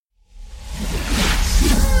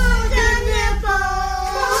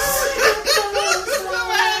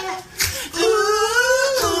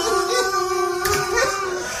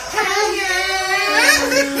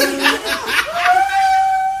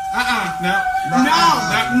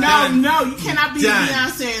No. You cannot be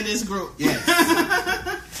Beyonce in this group. Yes.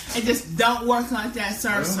 It just don't work like that,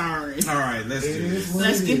 sir. Sorry. All right, let's do this.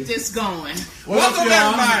 Let's get this going. Welcome,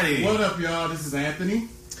 everybody. What up, y'all? This is Anthony.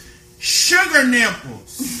 Sugar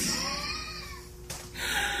Nipples.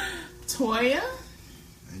 Toya.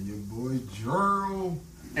 And your boy, Gerald.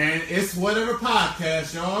 And it's Whatever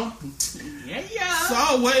Podcast, y'all. Yeah.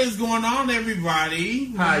 So, what is going on,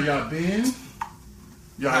 everybody? How y'all been?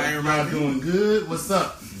 Y'all doing good? What's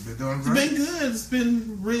up? Been doing It's great. been good. It's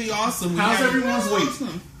been really awesome. How's everyone's week?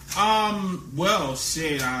 Well,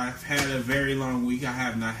 shit, I've had a very long week. I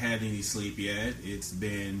have not had any sleep yet. It's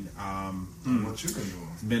been, What you been doing?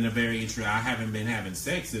 it's been a very interesting. I haven't been having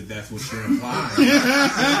sex, if that's what you're implying.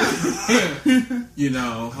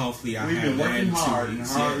 Hopefully I We've have been working hard and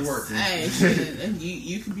yes. hard working. Hey,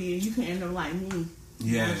 you can end up like me.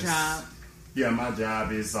 Yes. My job. Yeah, my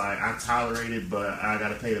job is like, I tolerate it, but I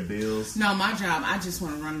gotta pay the bills. No, my job, I just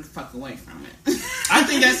want to run the fuck away from it. I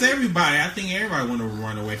think that's everybody. I think everybody want to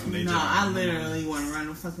run away from their No, job. I literally want to run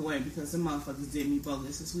the fuck away because the motherfuckers did me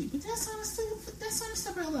bogus this week. But that's on a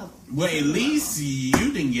separate level. Well, at least you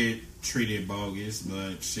didn't get treated bogus,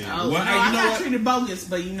 but shit. Oh, well, no, I got treated bogus,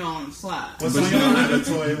 but on the slide. What's on your mind,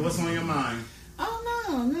 Latoya? What's on your mind? Oh, no.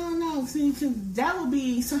 See, 'cause that will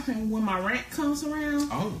be something when my rent comes around.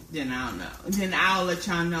 Oh. Then I'll know. Then I'll let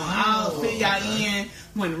y'all know. I'll fill y'all in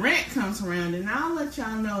when rent comes around, and I'll let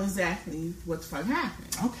y'all know exactly what the fuck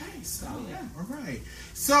happened. Okay, so yeah. All right.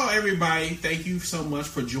 So everybody, thank you so much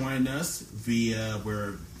for joining us via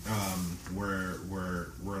we're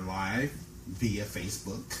live via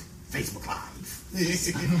Facebook Live.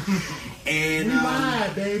 And We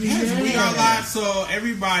live, baby. yes, Yeah. we are live. So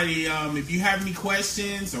everybody, if you have any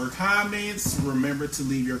questions or comments, remember to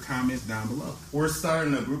leave your comments down below. We're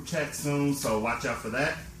starting a group chat soon, so watch out for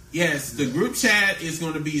that. Yes, the group chat is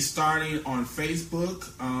going to be starting on Facebook.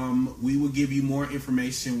 We will give you more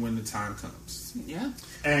information when the time comes. Yeah.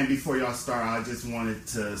 And before y'all start, I just wanted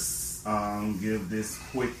to give this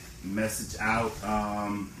quick message out.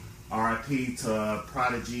 RIP to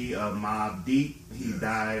Prodigy of Mobb Deep. He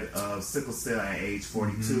died of sickle cell at age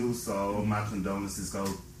 42, so my condolences go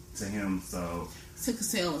to him. So Sickle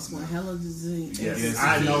cell is one hell of a disease. yes,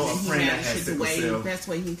 I know a friend that has sickle cell. Best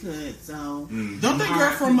way he could. So Don't that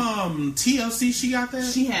girl from TLC, she got that?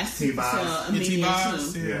 she has sickle cell anemia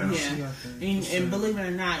T-Boz? too. Yeah. She got that. And believe it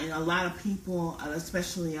or not, a lot of people,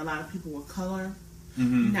 especially a lot of people with color,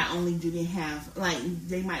 Mm-hmm. not only do they have,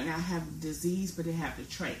 they might not have the disease, but they have the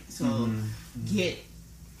trait. So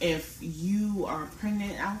if you are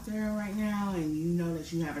pregnant out there right now and you know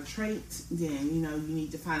that you have a trait, then you need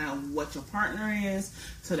to find out what your partner is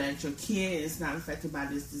so that your kid is not affected by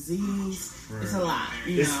this disease. Right. It's a lot.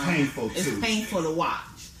 It's painful too. It's painful to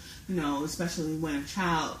watch. Especially when a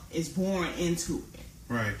child is born into it.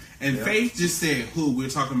 Right. And Faith just said who? We're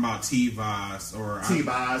talking about T-Boz or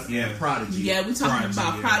T-Boz and Prodigy. Yeah, we're talking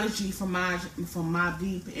about yeah. Prodigy from Mobb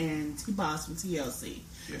Deep and T-Boz from TLC.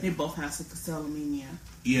 Yeah. They both have sickle cell anemia.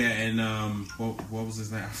 Yeah, and what was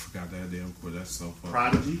his name? I forgot that damn quick. That's so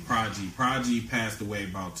funny. Prodigy passed away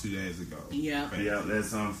about 2 days ago. Yeah. Yeah,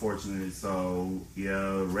 that's unfortunate. So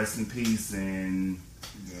yeah, rest in peace and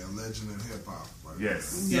Legend in hip hop. Right?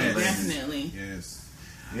 yes. Yeah, Yes. definitely. Yes.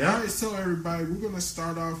 Yeah. All right, so everybody, we're gonna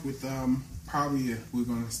start off with What's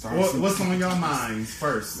on your minds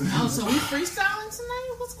first? Oh, so we freestyling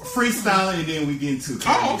tonight? What's going on? Freestyling and then we get into it.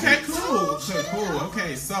 Oh, okay, cool. Oh, shit. Cool.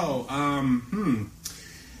 Okay, so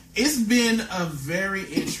it's been a very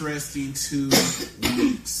interesting 2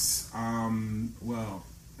 weeks. Well,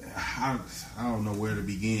 I don't know where to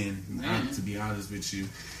begin. To be honest with you,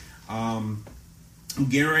 I'm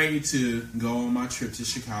getting ready to go on my trip to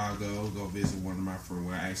Chicago, go visit one of my friends.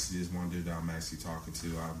 Well, actually, there's one dude that I'm actually talking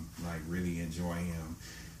to. I'm really enjoying him.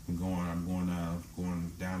 I'm going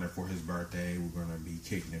down there for his birthday. We're going to be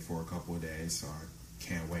kicking it for a couple of days, so I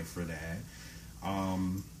can't wait for that.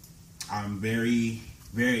 I'm very,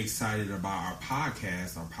 very excited about our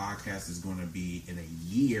podcast. Our podcast is going to be in a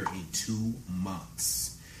year in 2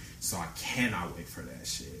 months. So I cannot wait for that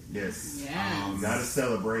shit. Yes. Gotta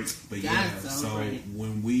celebrate. But so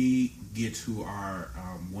when we get to our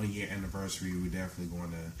 1 year anniversary, we're definitely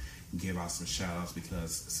going to give out some shout outs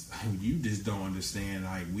because you just don't understand.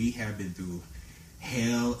 We have been through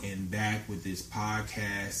hell and back with this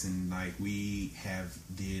podcast, and we have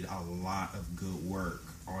did a lot of good work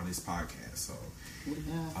on this podcast. So,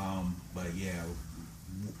 but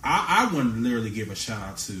I want to literally give a shout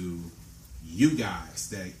out to you guys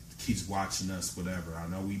that keeps watching us, whatever. I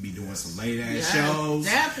know we be doing some late ass shows,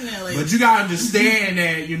 definitely. but you gotta understand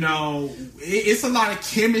that it's a lot of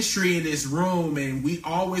chemistry in this room, and we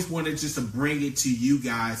always wanted just to bring it to you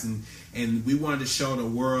guys, and we wanted to show the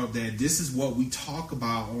world that this is what we talk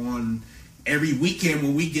about on every weekend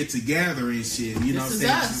when we get together and shit. You know what I'm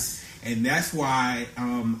saying? Us. And that's why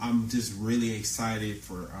I'm just really excited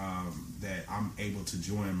for that I'm able to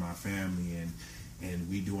join my family, and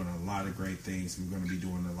we doing a lot of great things. We're going to be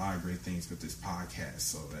doing a lot of great things with this podcast,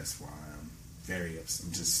 so that's why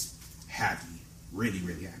I'm just happy, really,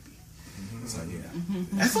 really happy. Mm-hmm. So yeah,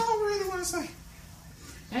 that's all I really want to say.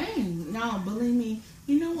 Hey, no, believe me.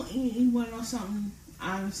 You know what? You want to know something?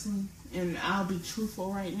 Honestly, and I'll be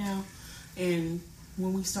truthful right now. And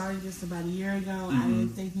when we started just about a year ago, I didn't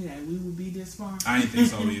think that we would be this far. I didn't think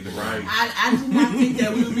so either. Right? I did not think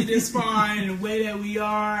that we would be this far in the way that we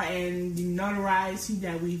are and the notoriety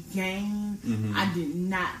that we've gained. Mm-hmm. I did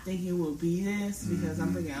not think it would be this because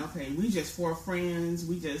I'm thinking, okay, we just 4 friends.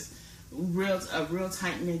 We just a real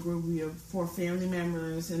tight knit group. We have 4 family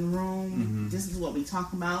members in the room. Mm-hmm. This is what we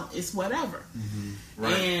talk about. It's whatever. Mm-hmm.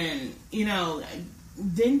 Right. And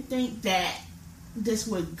didn't think that this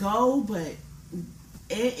would go, but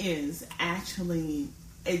it is actually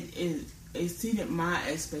it exceeded my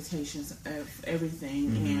expectations of everything,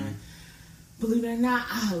 and believe it or not,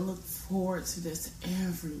 I look forward to this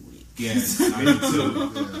every week. Yes, I do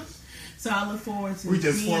too. Yes. So I look forward to. We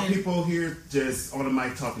just 4 people here, just on the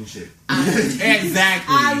mic talking shit.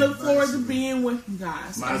 Exactly. I look forward to being with you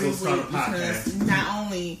guys. Might as well start a podcast. Because not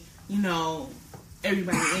only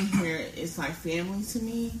everybody in here is like family to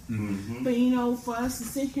me. Mm-hmm. But for us to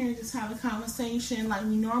sit here and just have a conversation like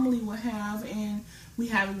we normally would have, and we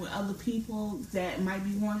have it with other people that might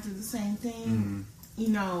be going through the same thing,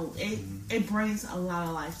 it brings a lot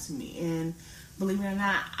of life to me. And believe it or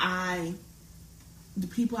not, the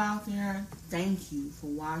people out there, thank you for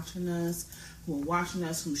watching us,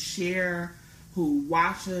 who share, who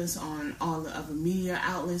watch us on all the other media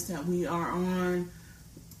outlets that we are on.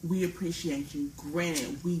 We appreciate you.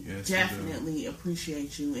 Granted, we definitely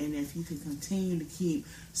appreciate you. And if you can continue to keep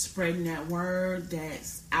spreading that word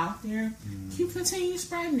that's out there, continue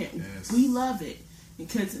spreading it. Yes. We love it.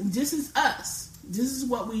 Because this is us. This is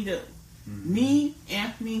what we do. Mm-hmm. Me,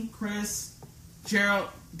 Anthony, Chris, Gerald,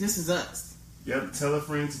 this is us. Yep, tell a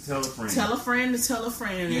friend to tell a friend. Tell a friend to tell a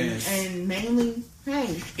friend. Yes. And mainly,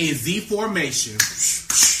 hey. In Z formation.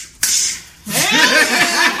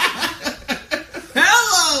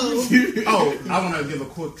 Oh, I want to give a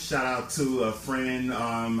quick shout out to a friend.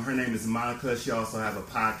 Her name is Monica. She also has a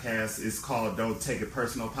podcast. It's called Don't Take It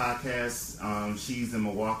Personal Podcast. She's in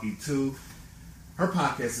Milwaukee too. Her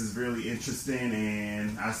podcast is really interesting,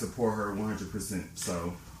 and I support her 100%.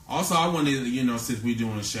 So, also, I wanted to, since we're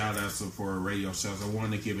doing a shout out for radio shows, I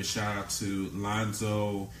wanted to give a shout out to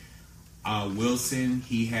Lonzo Wilson.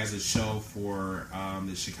 He has a show for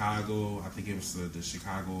the Chicago. I think it was the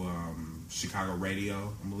Chicago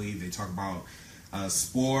radio. I believe they talk about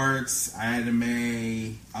sports,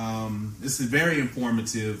 anime. This is a very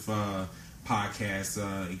informative podcast.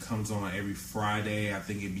 It comes on every Friday. I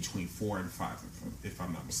think in between 4 and 5, if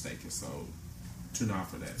I'm not mistaken. So tune out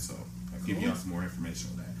for that. So I'll give y'all some more information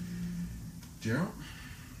on that. Gerald?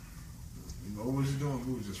 What was you doing?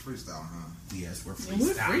 We were just freestyling, huh? Yes, we're freestyling.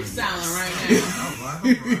 We're freestyling right now. All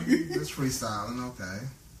right. Just freestyling, okay.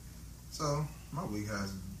 So, my week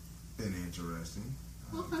has been interesting.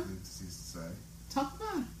 Okay. To say. Talk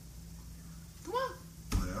about it. Come on.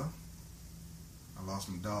 Well, I lost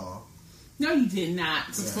my dog. No, you did not.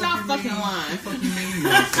 Yeah. Stop fucking lying. What the fuck you mean you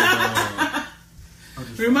lost your dog?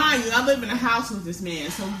 Remind you, I live in a house with this man,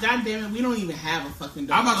 so goddamn it, we don't even have a fucking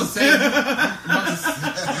dog. I'm about to say,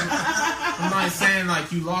 I'm not saying like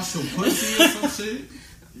you lost your pussy or some shit.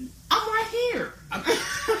 I'm right here.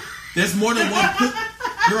 There's more than one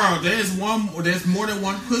girl. There's more than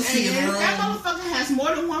one pussy in the room. That motherfucker has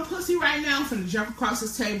more than one pussy right now. I'm finna jump across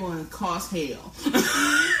this table and cause hell.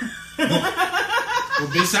 Well,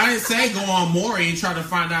 bitch, I didn't say go on Maury and try to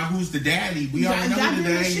find out who's the daddy. We already know who the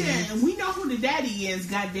daddy is. We know who the daddy is,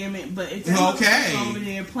 goddammit. But if you're over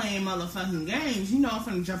there playing motherfucking games, I'm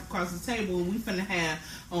finna jump across the table and we finna have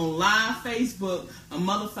on live Facebook a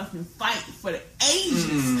motherfucking fight for the ages.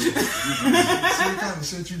 See the kind of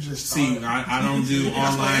shit you just started. See, I don't do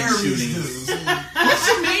online shootings. What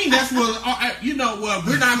you mean? That's what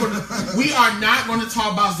we are not going to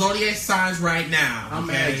talk about zodiac signs right now. I'm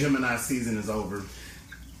mad Gemini season is over.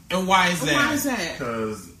 And why is that? Why is that?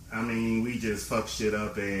 Because I mean, we just fuck shit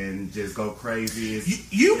up and just go crazy.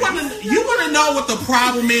 You wanna know what the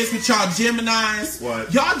problem is with y'all Geminis?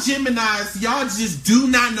 What? Y'all Geminis, y'all just do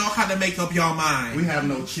not know how to make up your mind. We have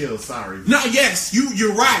no chill. Sorry. No, yes,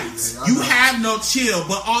 you're right. Yeah, You have no chill,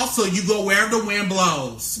 but also you go wherever the wind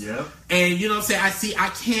blows. Yep. And you know what I'm saying? I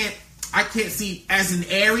can't see as an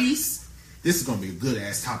Aries. This is gonna be a good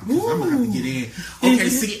ass topic because I'm gonna have to get in. Okay,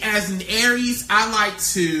 see, as an Aries, I like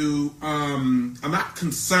to. I'm not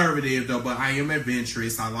conservative though, but I am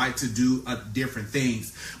adventurous. I like to do different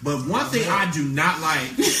things. But one thing I do not like,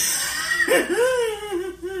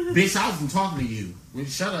 bitch, I wasn't talking to you.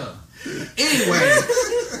 Shut up. Anyway,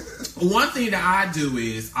 one thing that I do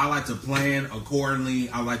is I like to plan accordingly.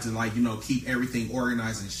 I like to keep everything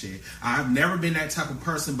organized and shit. I've never been that type of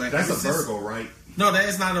person, but That's a Virgo, right? No, that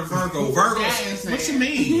is not a Virgo. Virgo. What you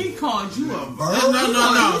mean? He called you a Virgo?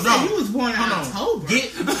 No. He said you was born in October.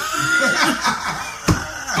 Get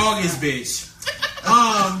August, bitch.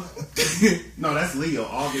 No, that's Leo.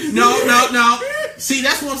 August. No. See,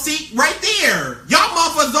 that's what. See, right there. Y'all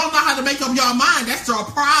motherfuckers don't know how to make up your mind. That's your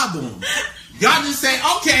problem. Y'all just say,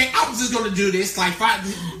 okay, I was just gonna do this like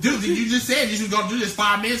 5. Dude, you just said you was gonna do this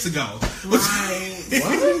 5 minutes ago. Right.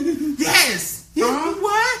 What? Yes. Huh?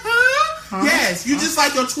 What? Huh? Yes. You just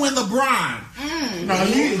like your twin LeBron. No,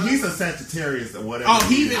 he's a Sagittarius or whatever. Oh,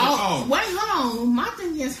 he Wait, hold on. My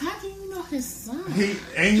thing is, how do you know his son?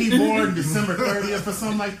 Ain't he born December 30th or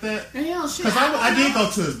something like that? Hell, shit. Because I did go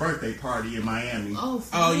to his birthday party in Miami.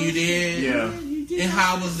 Oh, you did? Yeah. You did. And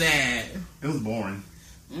how was that? It was boring.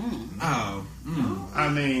 Oh. I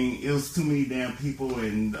mean, it was too many damn people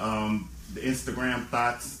and the Instagram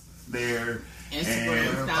thoughts there.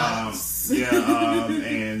 Instagram thoughts.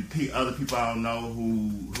 And other people I don't know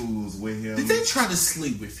who was with him. Did they try to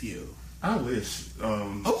sleep with you? I wish.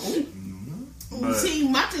 But, See,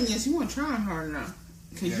 my thing is, you weren't trying hard enough.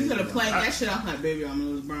 Because you could have played that shit off like, baby,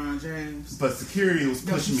 I'm LeBron James. But security was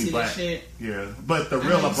pushing me back. Shit? Yeah, but the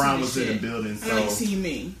real LeBron was in the building, I like so. see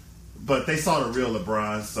me. But they saw the real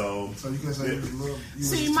LeBron, so. So you can say you was a little.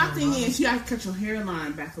 See, my thing is, you gotta cut your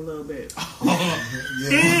hairline back a little bit. You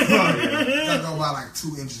gotta go about like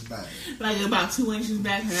 2 inches back. Like about 2 inches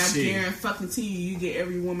back, and I Shit. guarantee you get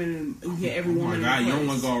every woman. You get every Oh my woman. God, in you don't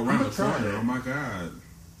want to go around the I'm gonna corner. try Oh my God.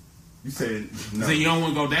 You said no. So you don't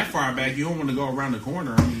want to go that far back. You don't want to go around the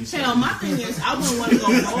corner. I mean, Hell, my thing is, I wouldn't want to go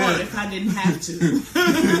bald if I didn't have to.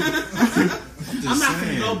 I'm not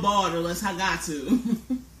gonna go bald unless I got to.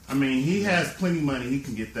 I mean, he has plenty of money. He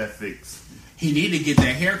can get that fixed. He need to get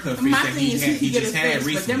that haircut fixed My that thing is, he can get just it had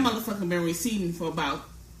fixed, but that recently. motherfucker been receding for about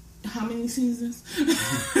how many seasons?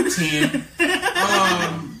 10.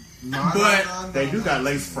 But They do got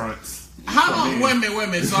lace fronts. how long? Wait a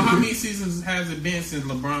minute. So how many seasons has it been since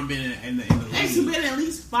LeBron been in the It's league? been at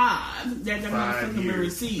least 5 that 5 motherfucker been years.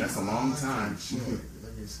 receding. That's a long time. Shit,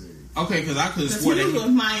 let me see. Okay, because I could have Because swore he was that.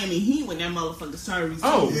 with Miami Heat when that motherfucker started receding.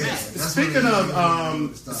 Oh, Yeah, back. that's speaking what it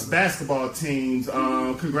of is. basketball teams,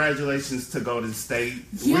 congratulations to Golden State.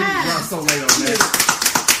 Yes. We're so late on that.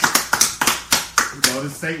 Golden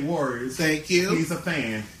State Warriors. Thank you. He's a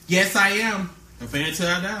fan. Yes, I am a fan till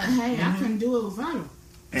I die. Hey, I couldn't do it without him.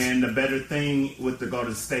 And the better thing with the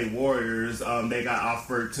Golden State Warriors, they got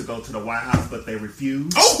offered to go to the White House, but they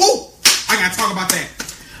refused. Oh, I gotta talk about that.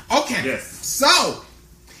 Okay, Yes. so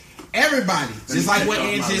everybody, Let just me like check what off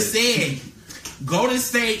Ed my just list. said, Golden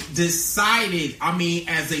State decided. I mean,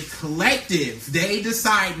 as a collective, they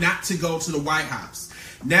decide not to go to the White House.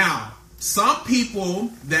 Now, some people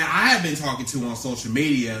that I have been talking to on social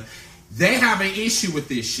media, they have an issue with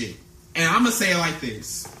this shit, and I'm gonna say it like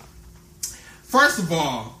this. First of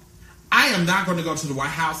all, I am not going to go to the White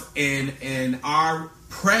House and our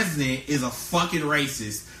president is a fucking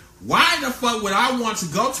racist. Why the fuck would I want to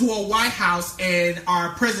go to a White House and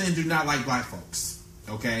our president do not like black folks?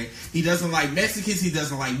 Okay? He doesn't like Mexicans. He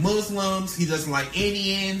doesn't like Muslims. He doesn't like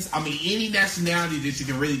Indians. I mean, any nationality that you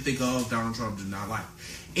can really think of, Donald Trump do not like.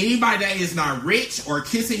 Anybody that is not rich or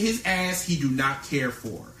kissing his ass, he do not care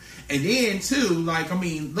for. And then too, like, I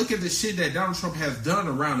mean, look at the shit that Donald Trump has done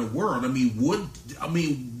around the world. I mean,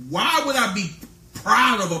 why would I be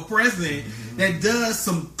proud of a president that does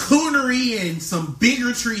some coonery and some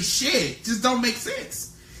bigotry shit? Just don't make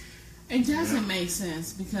sense. It doesn't make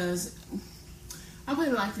sense because I put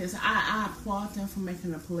it like this. I applaud them for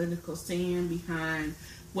making a political stand behind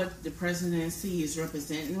what the presidency is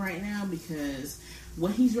representing right now, because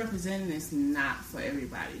what he's representing is not for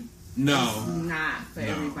everybody. No. It's not for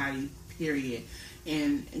everybody, period.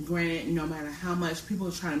 And granted, no matter how much people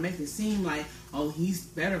are trying to make it seem like, oh, he's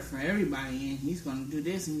better for everybody and he's going to do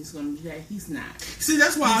this and he's going to do that, he's not. See,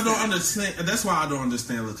 that's why I don't understand. That's why I don't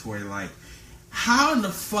understand, LaToya. Like, how in the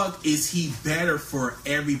fuck is he better for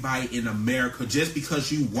everybody in America just because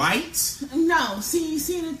you white? No, see,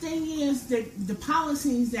 the thing is that the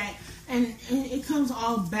policies that, and it comes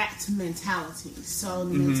all back to mentality. So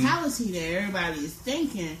the mentality that everybody is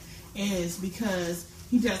thinking is because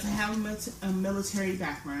he doesn't have a military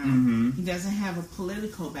background. He doesn't have a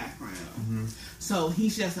political background. So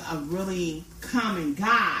he's just a really common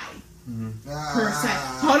guy. Per se.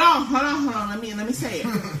 Hold on. Let me say it.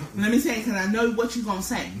 Let me say it because I know what you're gonna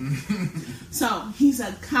say. So he's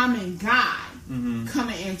a common guy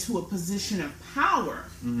coming into a position of power.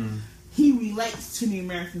 He relates to the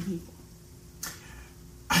American people.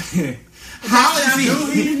 How is he?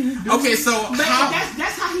 Okay, so but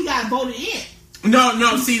that's how he got voted in.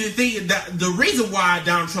 No. See, the reason why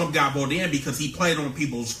Donald Trump got voted in because he played on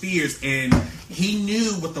people's fears and he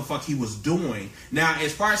knew what the fuck he was doing. Now,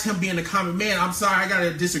 as far as him being a common man, I'm sorry, I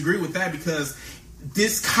gotta disagree with that because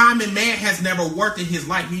this common man has never worked in his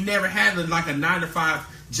life. He never had a 9-to-5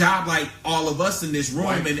 job like all of us in this room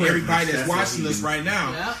and everybody that's watching us right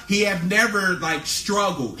now. Yep. He have never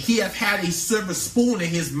struggled. He have had a silver spoon in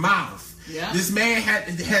his mouth. Yep. This man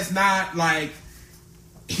has not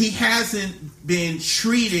he hasn't been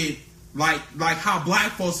treated like how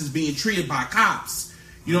black folks is being treated by cops.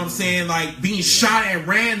 You know what I'm saying? Like being shot at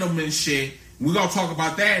random and shit. We're gonna talk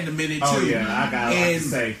about that in a minute too. Oh yeah, I got a lot to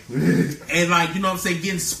say. And you know what I'm saying,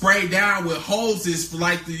 getting sprayed down with hoses for in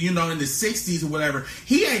the 60s or whatever.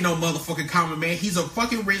 He ain't no motherfucking common man. He's a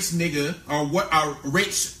fucking rich nigga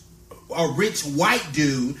a rich white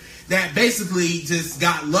dude that basically just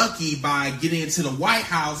got lucky by getting into the White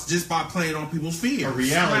House just by playing on people's fears. A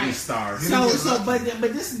reality star.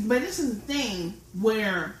 But this is the thing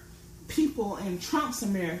where people in Trump's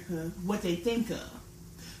America, what they think of.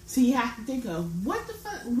 So you have to think of what the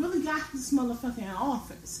fuck really got this motherfucker in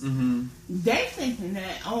office. They thinking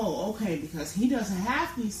that, okay, because he doesn't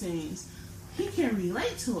have these things, he can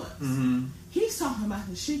relate to us. He's talking about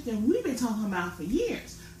the shit that we've been talking about for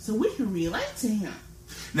years, so we can relate to him.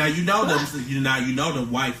 Now you know the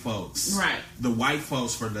white folks, right? The white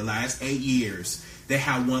folks for the last 8 years, they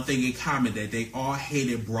have one thing in common, that they all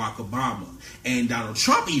hated Barack Obama, and Donald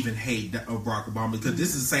Trump even hated Barack Obama because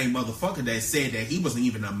this is the same motherfucker that said that he wasn't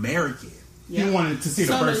even American. He wanted to see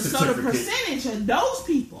the birth certificate. So the percentage of those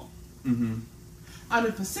people are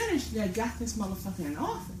the percentage that got this motherfucker in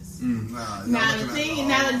office. Now the thing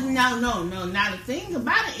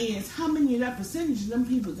about it is how many of that percentage of them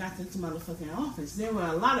people got this motherfucker in office. There were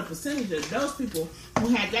a lot of percentage of those people who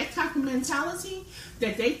had that type of mentality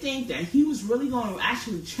that they think that he was really going to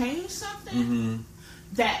actually change something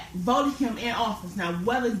that voted him in office. Now,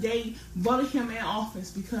 whether they voted him in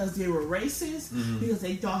office because they were racist, because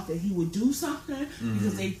they thought that he would do something,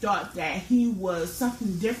 because they thought that he was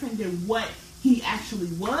something different than what he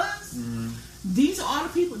actually was, these are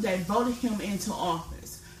the people that voted him into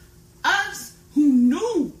office. Us, who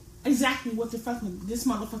knew exactly what the fuck this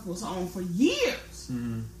motherfucker was on for years.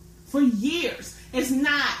 For years. It's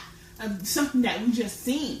not something that we just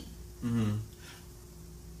seen.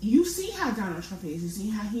 You see how Donald Trump is. You see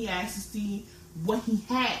how he acts to see what he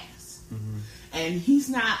has. And he's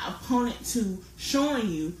not opponent to showing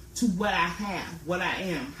you to what I have, what I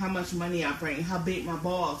am, how much money I bring, how big my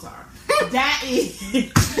balls are. That is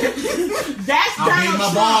that's how Donald big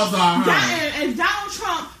my Trump. Balls are. And Donald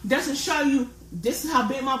Trump doesn't show you this is how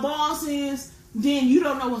big my balls is, then you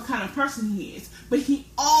don't know what kind of person he is. But he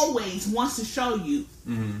always wants to show you,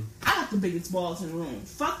 I got the biggest balls in the room.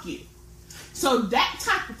 Fuck you. So that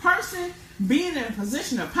type of person being in a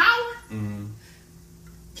position of power,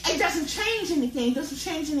 it doesn't change anything. It doesn't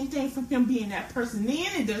change anything from him being that person then.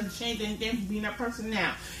 It doesn't change anything from being that person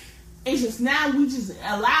now. It's just now we just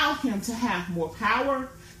allow him to have more power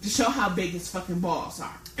to show how big his fucking balls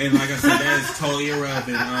are. And like I said, that is totally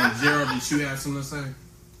irrelevant. Gerald, did you have something to say?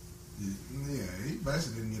 Yeah, he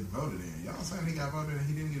basically didn't get voted in. Y'all saying he got voted in?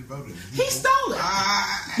 He didn't get voted in. He stole it.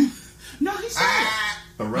 No, he stole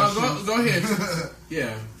it. Go ahead.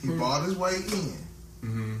 Yeah. He bought his way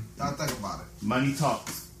in. Y'all think about it. Money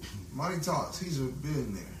talks. Money talks. He's a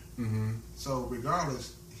billionaire. So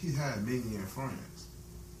regardless, he had millionaire friends.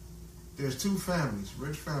 There's two families,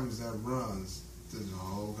 rich families, that runs this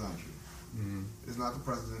whole country. It's not the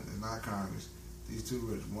president. It's not Congress. These two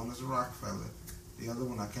rich. One is a Rockefeller. The other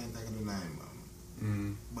one, I can't think of the name of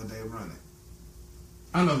them. But they run it.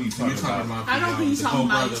 I know who you're talking about. I know who you're talking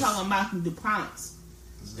about. You're talking about the DuPonts.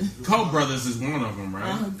 Koch brothers is one of them,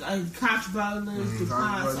 right? Koch brothers,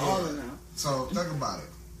 DuPonts, all of them. So think about it.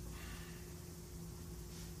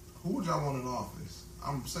 Who would y'all want in office?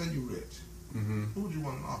 I'm saying you rich. Who would you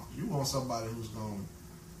want in office? You want somebody who's going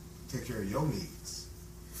to take care of your needs.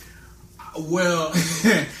 Well,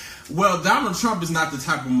 well, Donald Trump is not the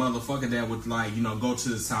type of motherfucker that would like, you know, go to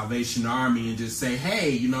the Salvation Army and just say,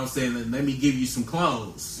 hey, you know what I'm saying, let me give you some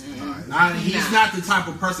clothes. He's not the type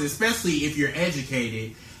of person, especially if you're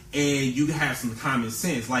educated and you have some common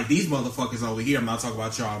sense. Like these motherfuckers over here, I'm not talking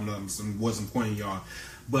about y'all, wasn't pointing y'all.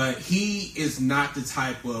 But he is not the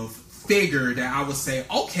type of figure that I would say,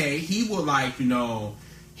 okay, he will like, you know,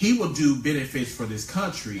 he will do benefits for this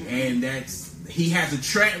country. And he has a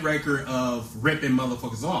track record of ripping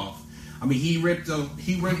motherfuckers off. I mean, he ripped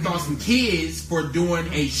off some kids for doing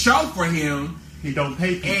a show for him. He don't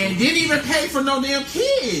pay people. And didn't even pay for no damn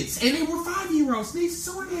kids. And they were 5-year-olds. They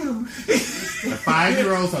suing him. The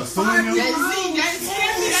 5-year-olds are suing him? That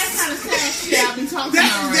kind of sad shit I've been talking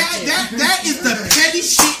about that is the petty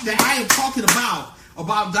shit that I am talking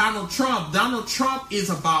about Donald Trump. Donald Trump is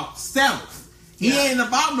about self. He ain't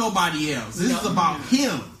about nobody else. This is about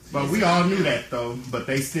him. But we all knew that though. But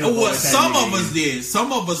they still. Well, some of us did.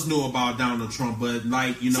 Some of us knew about Donald Trump, but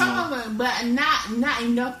like, you know, some of them, but not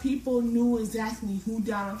enough people knew exactly who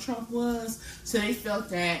Donald Trump was. So they felt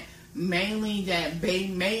that mainly that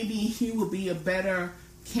maybe he would be a better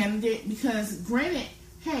candidate because, granted,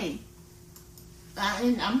 hey,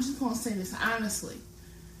 and I'm just gonna say this honestly,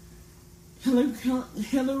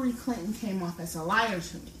 Hillary Clinton came off as a liar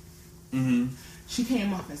to me. Mm-hmm. She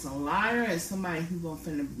came off as a liar, as somebody who gonna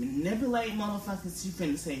finna manipulate motherfuckers. She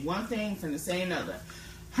finna say one thing, finna say another.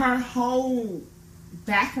 Her whole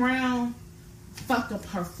background fucked up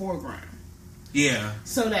her foreground. Yeah.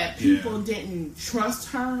 So that people didn't trust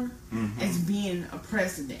her as being a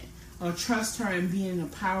president, or trust her in being in a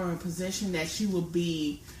power and position that she would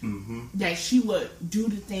be, that she would do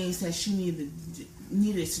the things that she needed to do.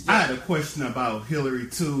 I had a question about Hillary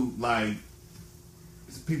too, like.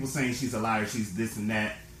 People saying she's a liar, she's this and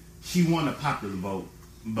that. She won a popular vote,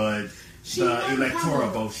 but the electoral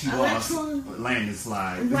vote, she lost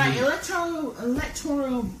landslide. Right, electoral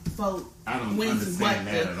vote I don't wins understand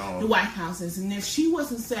what that at all. The White House is. And if she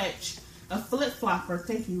wasn't such a flip-flopper,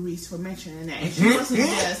 thank you, Reese, for mentioning that.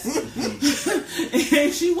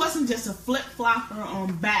 If she wasn't just a flip-flopper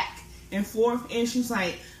on back and forth, and she's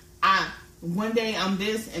like, one day I'm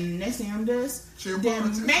this, and the next day I'm this,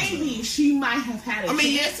 then maybe she might have had a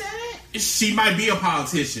chance at it. She might be a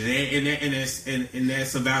politician, and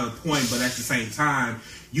that's a valid point. But at the same time,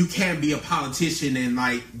 you can't be a politician and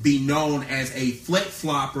like be known as a flip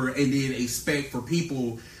flopper and then expect for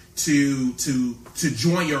people to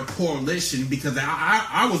join your coalition, because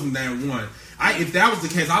I wasn't that one. If that was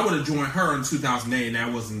the case, I would have joined her in 2008, and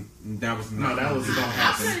that wasn't going to happen.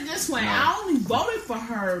 I'll put it this way: I only voted for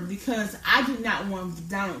her because I did not want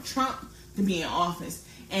Donald Trump to be in office,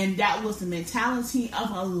 and that was the mentality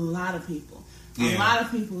of a lot of people. A lot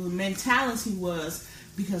of people's mentality was,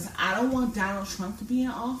 because I don't want Donald Trump to be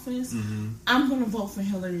in office, I'm going to vote for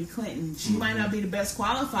Hillary Clinton. She might not be the best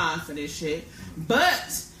qualified for this shit,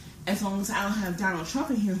 but as long as I don't have Donald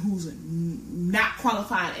Trump in here, who's not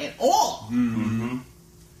qualified at all.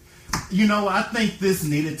 You know, I think this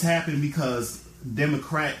needed to happen because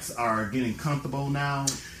Democrats are getting comfortable now.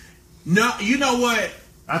 No, you know what?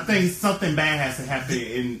 I think something bad has to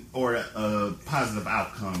happen or a positive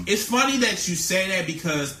outcome. It's funny that you say that,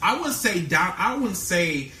 because I wouldn't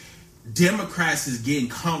say Democrats is getting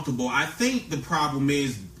comfortable. I think the problem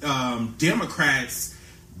is Democrats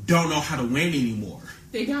don't know how to win anymore.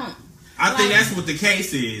 They don't. I think that's what the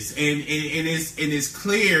case is, and it's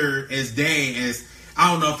clear as day. As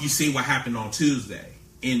I don't know if you see what happened on Tuesday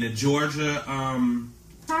in the Georgia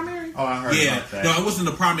primary. Oh, I heard about that. No, it wasn't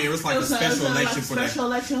the primary. It was like a special election for that.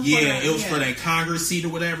 It was for that Congress seat or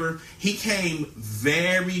whatever. He came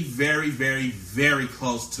very, very, very, very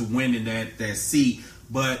close to winning that seat,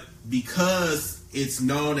 but because it's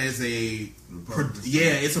known as it's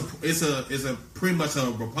a pretty much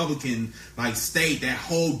a Republican like state. That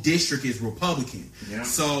whole district is Republican. Yeah.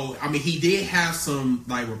 So I mean, he did have some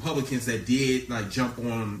like Republicans that did like jump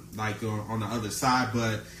on like on the other side,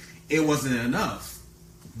 but it wasn't enough.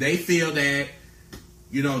 They feel that,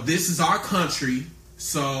 you know, this is our country,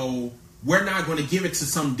 so we're not going to give it to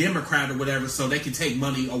some Democrat or whatever so they can take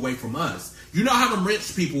money away from us. You know how the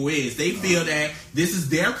rich people is. They feel that this is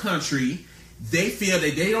their country. They feel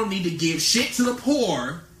that they don't need to give shit to the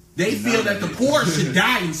poor. They feel that the poor should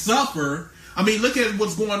die and suffer. I mean, look at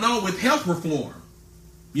what's going on with health reform.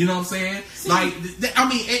 You know what I'm saying? Let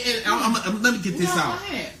me get this out.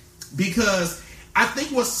 Because I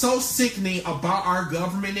think what's so sickening about our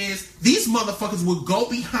government is these motherfuckers would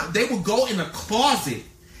go in a closet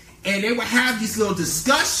and they would have these little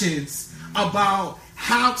discussions about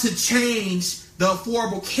how to change the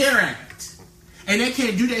Affordable Care Act. And they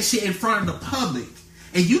can't do that shit in front of the public.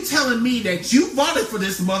 and you telling me that you voted for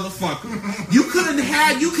this motherfucker. You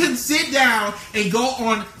couldn't sit down and go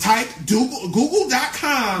on type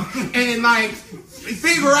Google.com and like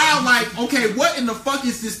figure out like, okay, what in the fuck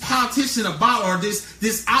is this politician about or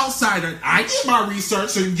this outsider? I did my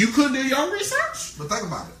research, and you couldn't do your research. But think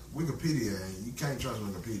about it. Wikipedia, you can't trust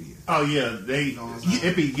Wikipedia. Oh yeah,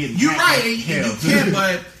 it be getting. You're right, and hell. you can,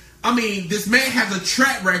 but I mean, this man has a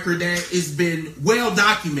track record that has been well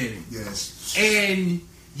documented. Yes. And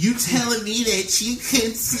you telling me that you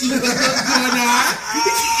can see what's going on?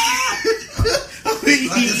 I mean,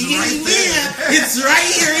 it's right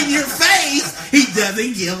here in your face. He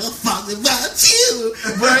doesn't give a fuck about you.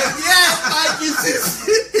 But yeah, like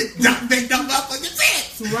it don't make no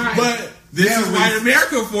motherfucking sense. Right. But this is white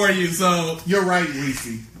America for you, so You're right, Reese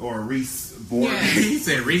or Reese Board. Yeah. he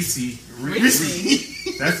said Reese.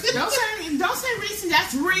 That's Don't say Reese.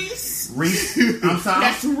 That's Reese. Reese. I'm sorry.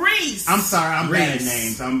 That's Reese. I'm sorry. I'm bad at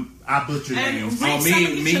Reese. names. I butcher And names. Reese, Oh, me- I'm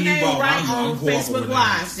gonna get me your and you name both. right I'm on horrible Facebook with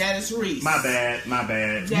Live. names. That is Reese. My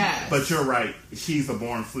bad. Yes. But you're right. She's a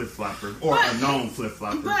born flip flopper or But- a known flip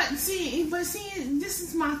flopper. But see, this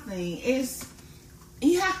is my thing. Is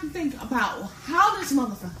you have to think about how this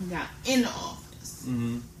motherfucker got in the office.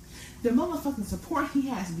 Mm-hmm. The motherfucking support he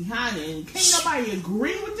has behind it, and can't nobody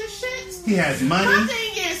agree with this shit. He has My money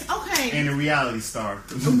thing is, okay, and a reality star.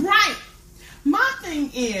 right. My thing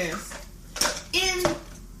is,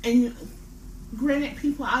 and granted,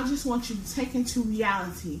 people, I just want you to take into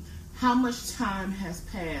reality how much time has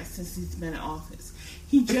passed since he's been in office.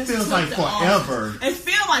 He just feels took like the forever. office. It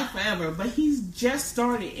feels like forever, but he's just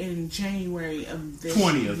started in January of this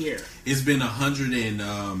 20th. year. It's been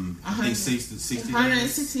 160 days.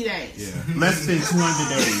 160 days. Yeah. Less than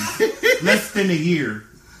 200 days. Less than a year.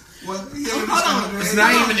 Well, Hold on. It's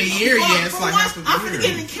not even a year yet. It's like half I'm a gonna year.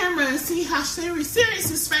 get in the camera and see how serious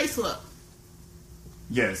his face look.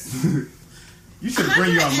 Yes. You should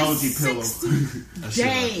bring your emoji pillow. 160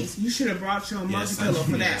 days. You should have brought your emoji pillow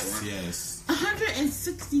for that one. Yes.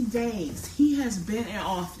 160 days he has been in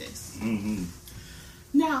office. Mm-hmm.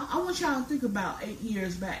 Now, I want y'all to think about 8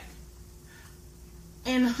 years back.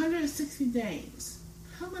 In 160 days,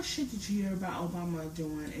 how much shit did you hear about Obama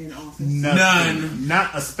doing in office? None.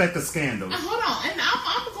 Not a speck of scandal. Now, hold on, and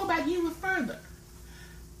I'm going to go back even further.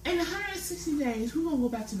 In 160 days, we're going to go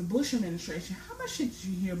back to the Bush administration. How much shit did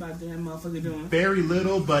you hear about that motherfucker doing? Very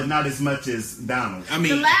little, but not as much as Donald. I The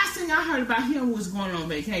mean, last thing I heard about him was going on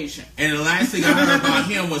vacation. and the last thing I heard about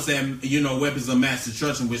him was that, weapons of mass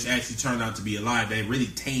destruction, which actually turned out to be a lie. They really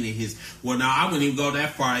tainted his. Well, now I wouldn't even go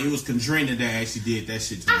that far. It was Kendrina that actually did that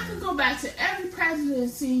shit to I him. can go back to every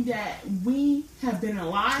presidency that we have been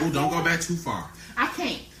alive. Oh, don't for. go back too far. I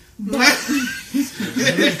can't. But I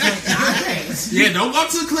can't. Yeah, don't go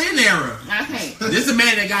to the Clinton era. I can't. This is a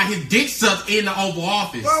man that got his dick sucked in the Oval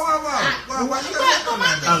Office. Whoa. But my thing,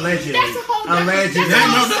 Allegedly. that's a whole different, Allegedly. that's a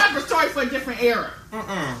whole No. separate story for a different era.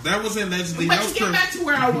 That was allegedly. But That to was get true. back to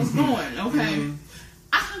where I was going, okay,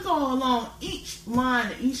 I can go along each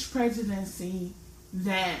line of each presidency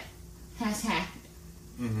that has happened.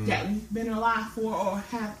 That we've been alive for, or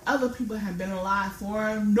have other people have been alive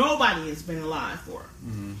for, nobody has been alive for.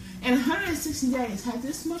 In 160 days, has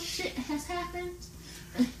this much shit has happened?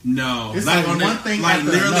 No, It's like like on one a, thing like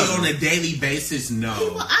after literally another. on a daily basis. No,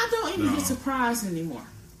 People, I don't even No. get surprised anymore.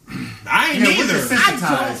 I ain't Yeah, we're either.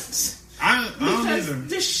 desensitized. I don't. I don't Because either.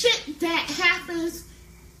 the shit that happens,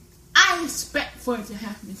 I expect for it to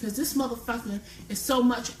happen because this motherfucker is so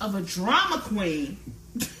much of a drama queen.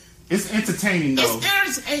 It's entertaining though.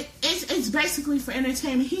 It's basically for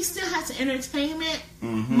entertainment. He still has an entertainment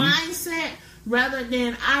mindset rather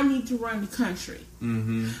than I need to run the country.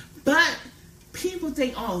 But people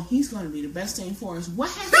think, oh, he's going to be the best thing for us. What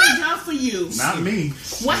has he done for you? Not me.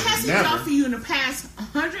 What has he Never. done for you in the past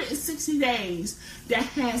 160 days that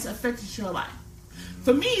has affected your life?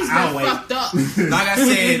 For me, it's I'll been wait. fucked up. Like I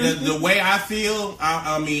said, the way I feel,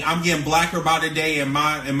 I mean, I'm getting blacker by the day, and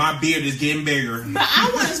my beard is getting bigger. But I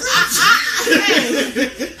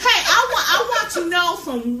want to know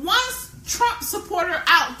from one Trump supporter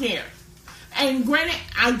out there. And granted,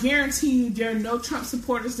 I guarantee you there are no Trump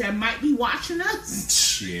supporters that might be watching us.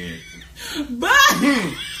 Shit. But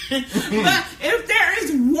if there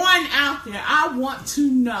is one out there, I want to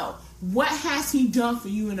know, what has he done for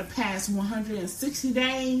you in the past 160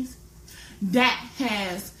 days that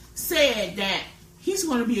has said that he's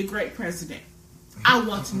going to be a great president? I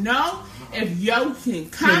want to know. If you can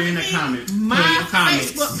Put in the comment comments. my Put in the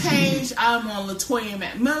comments. Facebook page. I'm on LaToya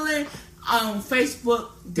McMillan on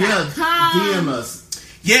Facebook.com. DM us.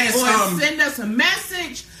 Yes. Or send us a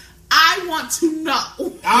message. I want to know.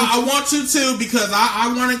 I want to too because I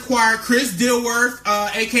want to inquire. Chris Dilworth,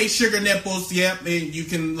 AK Sugar Nipples. Yep, and you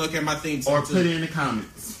can look at my thing Or too. put it in the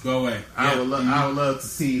comments. Go away. I would love to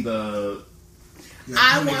see the.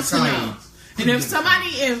 I want to know. And if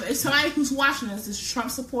somebody who's watching this is a Trump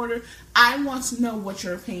supporter, I want to know what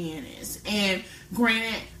your opinion is. And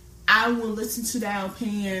granted, I will listen to that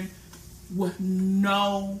opinion with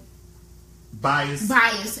no bias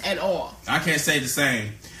at all. I can't say the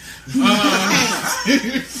same. All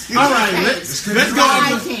right, let's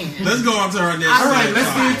go on to our next. All right,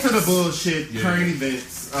 let's get into the bullshit. Current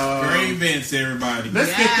events. Current events, everybody.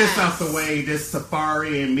 Let's get this out the way. This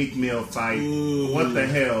Safari and Meek Mill fight. Ooh. What the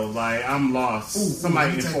hell? Like, I'm lost.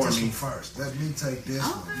 Somebody inform me first. Let me take this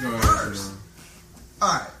one first.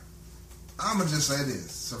 All right, I'm gonna just say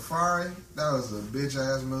this: Safari, that was a bitch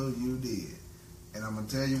ass move you did. And I'm going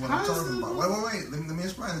to tell you what I'm talking about. Wait. Let me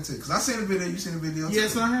explain it to you. Because I seen the video. You seen the video too?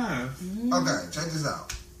 Yes, I have. Okay, check this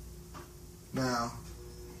out. Now,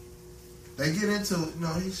 they get into it. You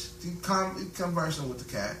know, he's conversing with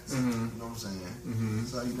the cats. You know what I'm saying?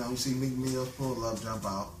 So, you know, you see Meek Mills pull up, jump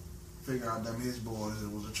out, figure out them his boys.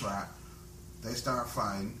 It was a trap. They start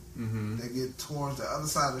fighting. They get towards the other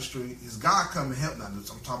side of the street. His guy come and help. Now, I'm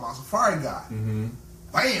talking about Safari guy.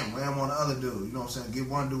 Bam! Ram on the other dude. You know what I'm saying? Get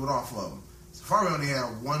one dude off of him. Safari only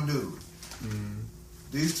had one dude.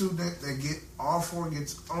 These two, they get, all four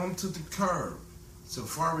gets onto the curb.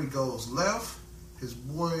 Safari goes left, his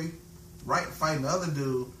boy right fighting the other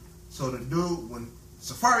dude. So the dude, when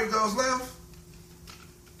Safari goes left,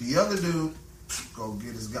 the other dude go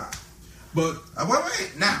get his guy. But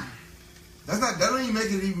wait. Now, that don't even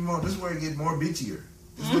make it even more. This is where it gets more bitchier.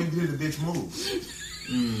 This is when he did the bitch move.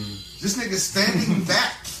 This nigga standing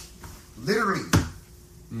back, literally.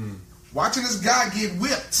 Watching this guy get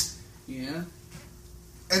whipped. Yeah.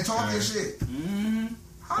 And talking shit.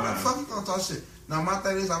 How the fuck you gonna talk shit? Now, my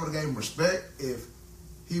thing is, I would have gave him respect if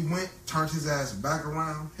he went, turned his ass back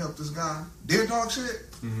around, helped this guy, did talk shit.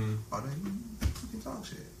 Oh, then you can talk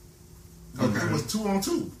shit. Okay. It was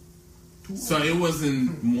 2-on-2. So it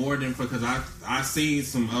wasn't more than because I seen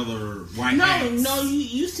some other white hats. No,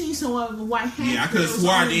 you seen some other white hats. Yeah, I could have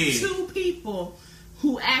swore I did. 2 people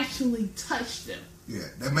who actually touched him. Yeah,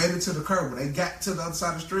 they made it to the curb. When they got to the other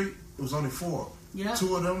side of the street, it was only 4. Yeah.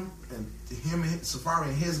 2 of them, and him and Safari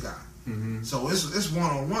and his guy. So it's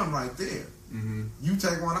one-on-one right there. You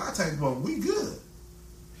take one, I take one. We good.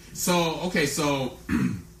 So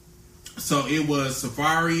it was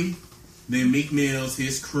Safari, then Meek Mill's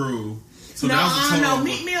his crew. So no,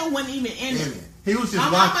 Meek Mill wasn't even in it. He was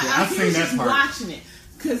just watching. I seen that part. Watching it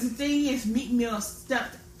because the thing is, Meek Mill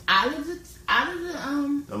stepped out of the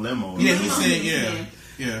limo. Yeah, he said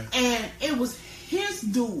yeah. And it was his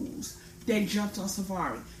dudes that jumped on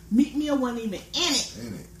Safari. Meek Mill wasn't even in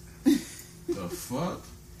it. The fuck?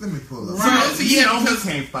 Let me pull up. Right. So, he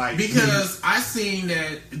can't fight. Because I seen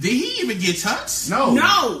that. Did he even get touched?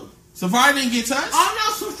 No. Safari didn't get touched? Oh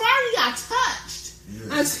no, Safari got touched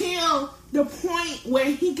until the point where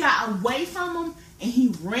he got away from him and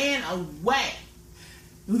he ran away,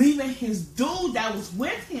 leaving his dude that was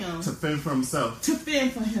with him to fend for himself.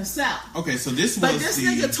 Okay, so this was. But this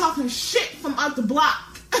nigga talking shit from up the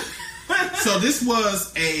block. So this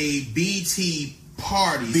was a BT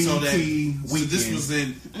party. BT so this was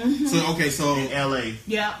in. So in LA.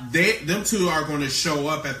 Yeah. Them two are going to show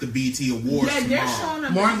up at the BT Awards. Yeah, they're showing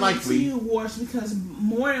up more at likely. the BT Awards because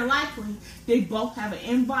more than likely they both have an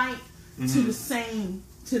invite to the same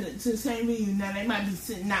venue. Now they might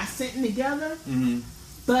be not sitting together,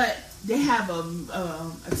 but they have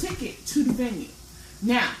a ticket to the venue.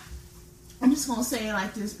 Now, I'm just gonna say it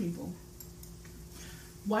like this, people.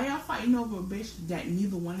 Why y'all fighting over a bitch that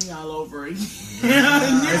neither one of y'all over again? Neither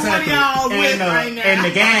one of y'all with right now. And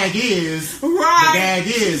the gag is,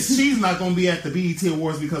 she's not going to be at the BET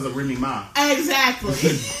Awards because of Remy Ma. Exactly.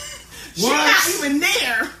 She's not even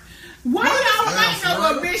there. Why y'all fighting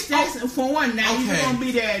over a bitch that's, for one, now you're going to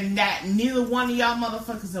be there and that neither one of y'all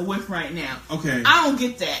motherfuckers are with right now. Okay. I don't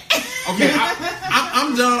get that. Okay,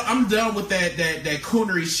 I'm done. I'm done with that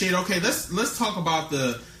coonery shit. Okay, let's talk about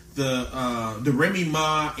the Remy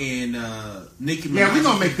Ma and Nicki Minaj. Yeah, we're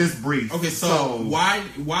gonna make this brief. Okay, so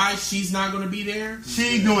why she's not gonna be there?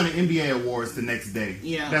 She's doing the NBA awards the next day.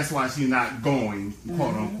 Yeah, that's why she's not going,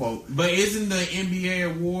 quote unquote. But isn't the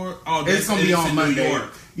NBA award? Oh, it's gonna be on Monday. New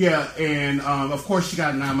York. Yeah, and of course she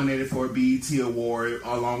got nominated for a BET award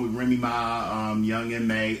along with Remy Ma, Young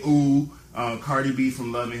M.A. Cardi B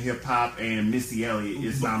from Love and Hip Hop, and Missy Elliott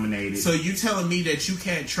is nominated. So you telling me that you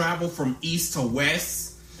can't travel from east to west?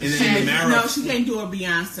 No, she can't do a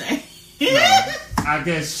Beyonce. I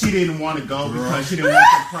guess she didn't want to go because she didn't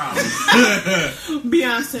want the problems.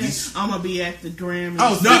 Beyonce, I'm gonna be at the Grammys.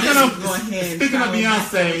 Oh, speaking of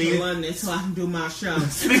Beyonce, to London so I can do my show.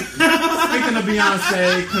 Speaking of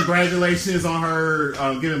Beyonce, congratulations on her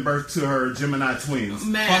giving birth to her Gemini twins.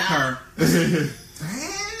 Man, Fuck her.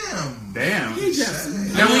 Damn. He just,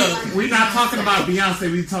 We're not talking about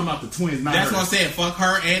Beyonce. We're talking about the twins. Not That's her. what I said. Fuck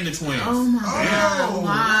her and the twins. oh my God,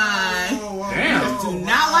 why? Damn. You just do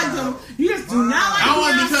not like them. You just do not like I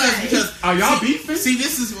want Beyonce. because Are y'all beefing? see,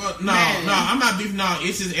 this is no, Man. I'm not beefing. No,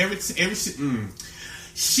 it's just every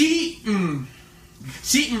she.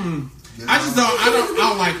 I just I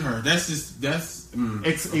don't like her. That's.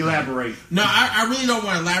 Elaborate. No, I really don't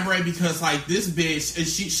want to elaborate because like this bitch,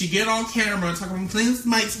 she get on camera and talk about cleans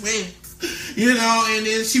my twins, you know, and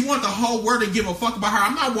then she want the whole world to give a fuck about her.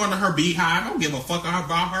 I'm not wanting her beehive. I don't give a fuck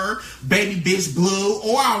about her baby bitch Blue,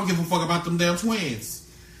 or I don't give a fuck about them damn twins.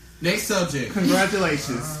 Next subject.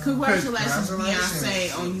 Congratulations. Congratulations,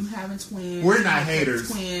 Beyonce, on you having twins. We're not You have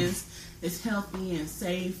haters. Twins. It's healthy and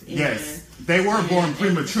safe. And, Yes, they were born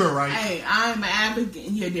premature, right? Hey, I'm an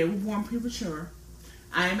advocate. Yeah, they were born premature.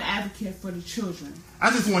 I am an advocate for the children.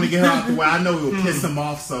 I just want to get her out the way. I know it will piss them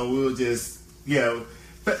off, so we'll just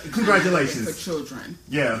But congratulations For children.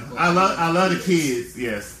 Yeah, I love the kids.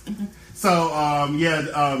 Yes. So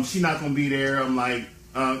she's not gonna be there. I'm like,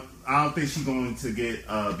 I don't think she's going to get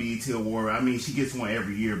a BET award. I mean, she gets one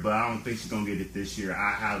every year, but I don't think she's gonna get it this year.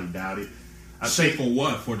 I highly doubt it. I Shape think for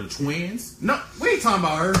what? For the twins? no. We ain't talking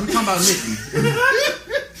about her. We talking about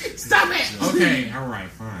Nicki. Stop it. Okay, all right,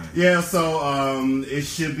 fine. Yeah, so it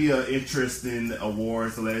should be an interesting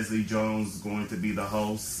awards. Leslie Jones is going to be the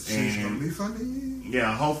host, She's gonna and be funny.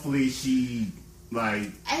 yeah, hopefully she like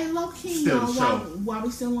Hey, low key, Still y'all, the show. while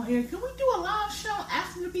we still on air, can we do a live show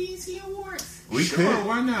after the BET Awards? we Sure, could.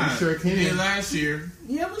 why not? We sure can. We did last year.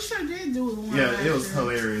 Yeah, we sure did do it. One Yeah, last it was year.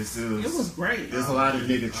 hilarious. It It was great. There's a lot of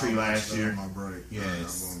niggatry last year. My break.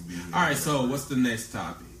 Yes. I'm gonna be here. All right, so what's the next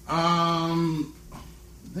topic?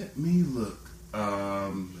 Let me look.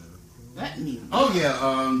 Let me. Oh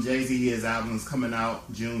yeah, Jay-Z, his album's coming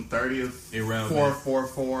out June 30th. Irrelevant.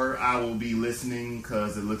 444. I will be listening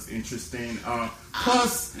because it looks interesting.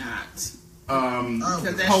 Plus, Not.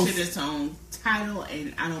 Because that post- shit is on title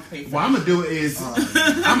and I don't pay for what I'm gonna do is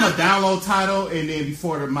I'm gonna download title and then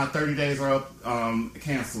before my 30 days are up,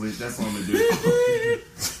 cancel it. That's what I'm gonna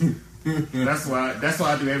do. That's why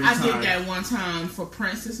I do every I time. did that one time for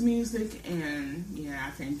Prince's music and yeah,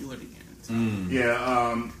 I can't do it again. So.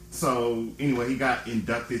 Yeah. So anyway, he got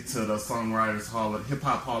inducted to the Songwriters Hip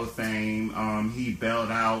Hop Hall of Fame. He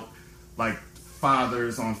bailed out like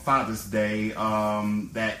fathers on Father's Day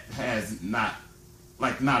that has not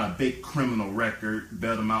a big criminal record.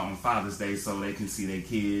 Bailed them out on Father's Day so they can see their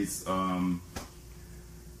kids.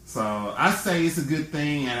 So I say it's a good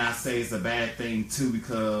thing, and I say it's a bad thing too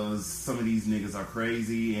because some of these niggas are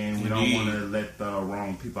crazy, and we don't want to let the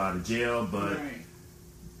wrong people out of jail. But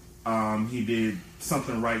Right. he did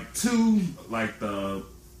something right too, like the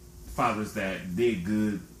fathers that did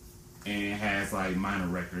good and has like minor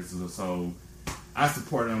records. So I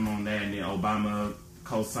support him on that, and then Obama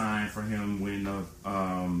co-signed for him winning the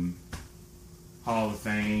Hall of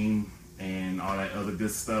Fame and all that other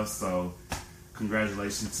good stuff. So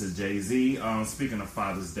congratulations to Jay-Z. Speaking of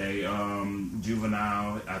Father's Day,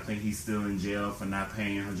 Juvenile, I think he's still in jail for not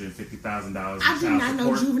paying $150,000 I did not know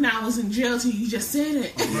support. Juvenile was in jail till you just said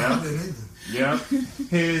it. Yeah. I didn't either. Yep.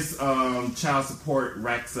 His child support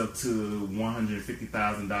racks up to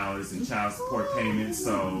 $150,000 in child support payments.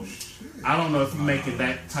 So I don't know if you're making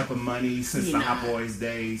that type of money since He the not. Hot Boys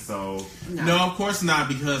day. So No, of course not,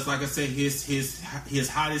 because like I said, his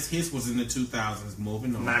hottest hits was in the 2000s.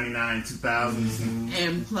 Moving on. 99, 2000s.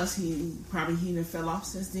 And plus, he done fell off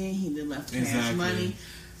since then. He done left cash Exactly. money.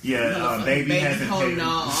 Yeah, Motherfucking baby hasn't holding paid.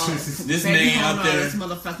 all This baby man holding up all there- this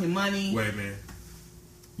motherfucking money. Wait a minute.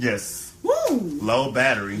 Yes. Woo! Low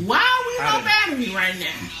battery. Why are we How low did- battery right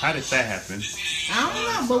now? How did that happen? I don't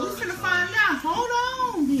know, but we're finna find out.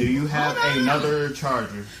 Hold on. Do you have Hold on. another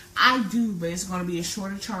charger? I do, but it's gonna be a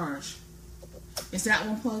shorter charge. Is that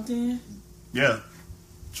one plugged in? Yeah.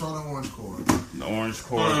 Try the orange cord. The orange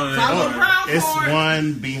cord. Hold on. Follow the brown It's cord.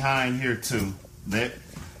 one behind here too. That.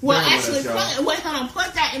 Well, Bear with actually, us, y'all. hold on.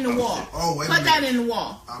 Plug that in the wall. shit. Oh, wait a Plug that minute. in the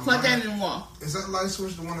wall. I'm Plug that right. in the wall. Is that light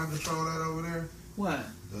switch the one that control that over there? What?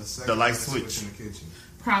 The second The light switch. in the kitchen.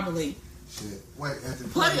 Probably. Shit. Wait, at the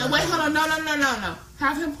Plug it. Wait, hold on. No.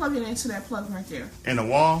 Have him plug it into that plug right there. In the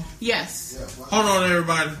wall. Yes. Yeah, what? Hold on,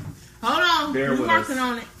 everybody. Hold on. Bear We're with working us.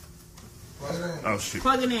 on it. Plug it in. Oh shit.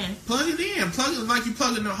 Plug it in. Plug it in. Plug it like you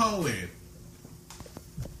plugging the hole in.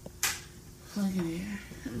 Plug it in.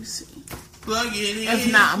 Let me see. Plug it in.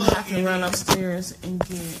 If not, I'm gonna have to run upstairs and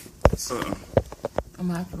get. I'm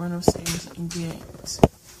gonna have to run upstairs and get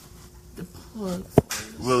the plug.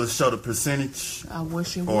 Will it show the percentage I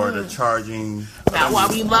wish it or would. the charging? Not while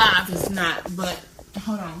we live, it's not. But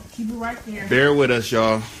hold on, keep it right there. Bear with us,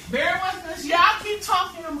 y'all. Bear with us. Y'all keep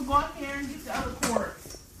talking. I'm gonna go out there and get the other cord.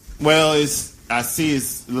 Well, I see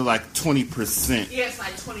it's look like 20%. Yeah, it's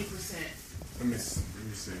like 20%. Let me see.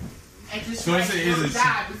 And just So so is it-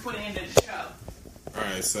 die before the end of the show. All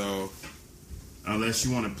right, so Unless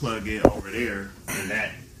you want to plug it over there and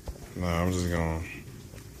that. no, I'm just gonna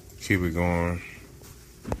keep it going.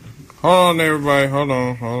 Hold on, everybody. Hold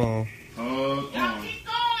on. Y'all keep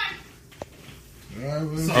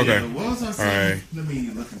going. So, Okay. what was I saying? All right. Let me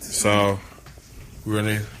look into So we're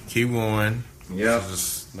gonna keep going. Yep.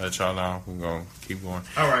 Just let y'all know we're gonna keep going.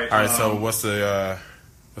 All right. All right. So what's the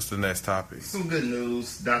next topic? Some good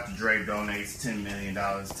news. Dr. Dre donates $10 million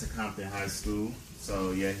to Compton High School.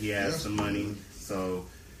 So yeah, he has some money. So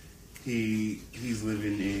he's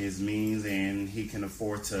living in his means, and he can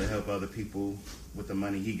afford to help other people with the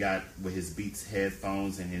money he got with his Beats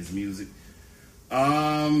headphones and his music.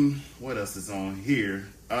 What else is on here?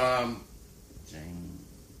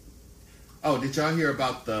 Oh, did y'all hear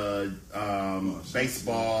about the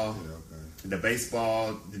baseball?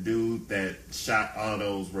 The dude that shot all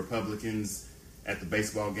those Republicans at the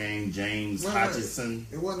baseball game, James Hutchinson.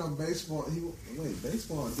 It wasn't a baseball.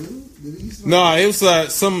 Baseball dude? Did he? No, it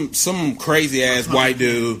was some crazy ass white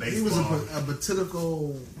dude. He was a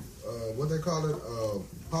political. What they call it?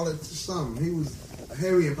 Politics. Something. He was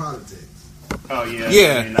heavy in politics. Oh yeah.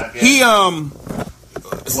 Yeah, And I guess he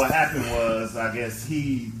What happened was, I guess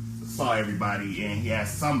he saw everybody and he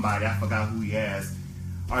asked somebody. I forgot who he asked.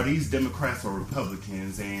 Are these Democrats or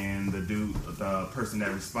Republicans? And the person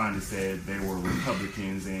that responded said they were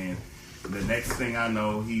Republicans. And the next thing I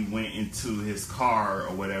know, he went into his car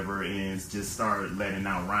or whatever and just started letting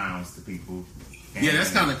out rounds to people. And Yeah,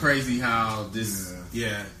 that's kind of crazy how this.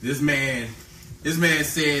 Yeah, this man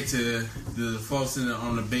said to the folks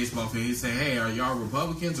on the baseball field, he said, "Hey, are y'all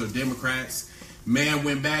Republicans or Democrats?" Man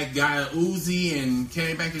went back, got an Uzi, and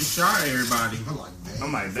came back and shot everybody.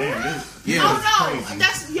 I'm like, damn, this Yeah. Oh no, crazy.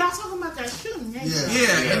 that's y'all talking about that shooting. Ain't you?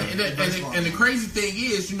 Yeah, and the crazy thing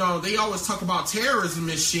is, they always talk about terrorism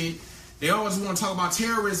and shit. They always want to talk about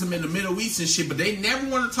terrorism in the Middle East and shit, but they never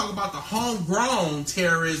want to talk about the homegrown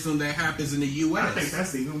terrorism that happens in the U.S. I think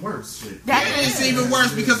that's even worse. Shit. It's even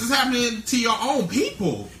worse because it's happening to your own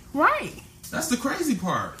people. Right. That's the crazy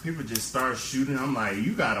part. People just start shooting. I'm like,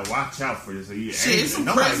 you gotta watch out for this. Shit, it's some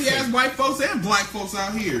crazy ass white folks and black folks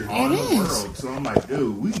out here. all in the world. So I'm like,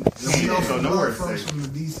 dude, we don't go nowhere safe. From the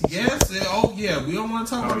DC. Yes, we don't want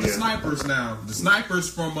to talk about the snipers now. The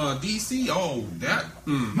snipers from DC. Oh, that.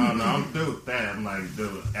 No, I'm through with that. I'm like,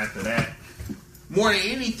 dude, after that, More than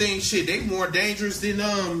anything, shit, they more dangerous than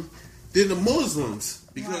the Muslims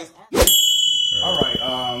because. all right.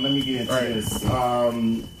 Let me get into Right.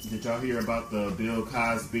 this. Did y'all hear about the Bill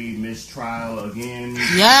Cosby mistrial again?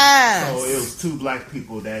 Yes. So it was two black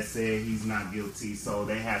people that said he's not guilty, so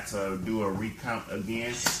they had to do a recount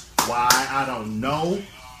again. Why? I don't know.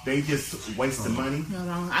 They just wasted money. No,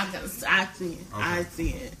 I see it. I see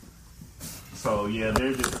it. So yeah,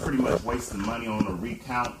 they're just pretty much wasting money on a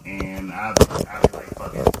recount, and I was like,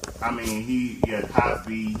 fuck it. I mean,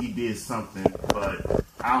 Cosby, he did something, but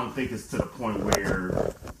I don't think it's to the point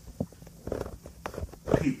where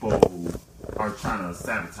people are trying to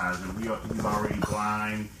sabotage him. He's already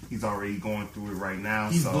blind. He's already going through it right now.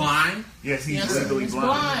 He's blind? Yes, he's Yes, legally he's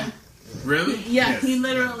blind. Really? Yeah, Yes. he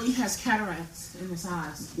literally has cataracts in his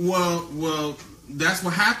eyes. Well, that's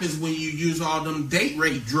what happens when you use all them date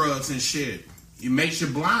rape drugs and shit. It makes you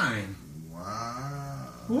blind. Wow.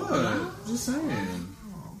 What? Just saying.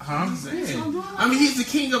 Huh? Just saying. I mean, he's the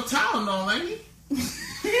king of Tylenol, ain't he?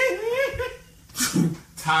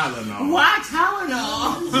 Tylenol. Why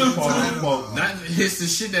Tylenol? Quote, unquote. It's the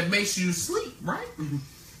shit that makes you sleep, right?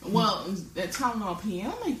 Well, that Tylenol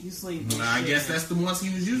PM make you sleep. and I shit. guess that's the ones he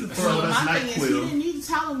was using for. So that's my thing is, he NyQuil. didn't need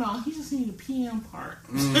Tylenol. He just needed the PM part.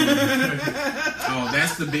 Oh,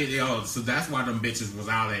 that's the bit. Oh, so that's why them bitches was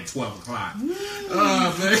out at 12 o'clock.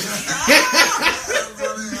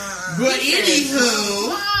 But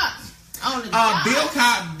anywho,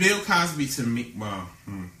 Bill Cosby to me. Well,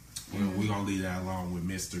 we're gonna leave that alone with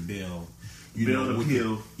Mr. Bill. Bill the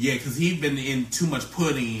Pill. Yeah, because he's been in too much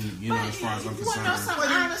pudding. As far as I'm you want to know concerned. something?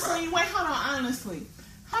 Honestly, wait, hold on. Honestly,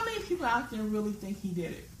 how many people out there really think he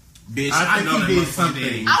did it? Bitch, I think know he that did motherfucker something.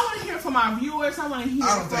 did. I want to hear from our viewers. I want to hear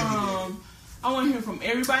I don't think he from I want to hear from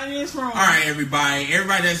everybody in this room. All right, everybody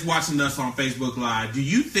that's watching us on Facebook Live, do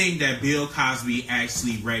you think that Bill Cosby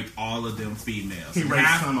actually raped all of them females? He raped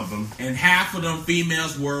some of them. And half of them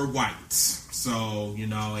females were white. So, you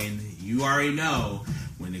know, and you already know,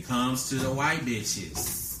 when it comes to the white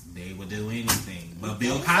bitches, they will do anything. But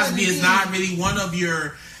Bill Cosby is not really one of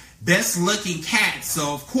your best looking cats,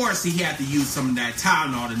 so of course he had to use some of that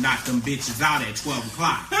Tylenol to knock them bitches out at 12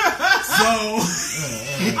 o'clock. Wow.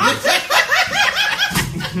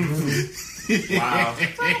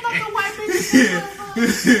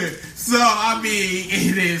 So, I mean,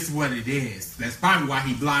 it is what it is. That's probably why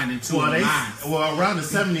he blinded to a line. Well, around the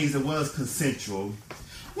 70s, it was consensual.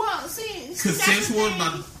 Well, see Consensual?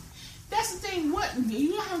 That's the thing. What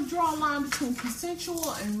you have to draw a line between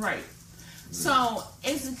consensual and rape. So,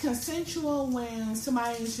 is it consensual when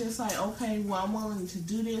somebody is just like, okay, well, I'm willing to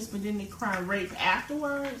do this, but then they cry rape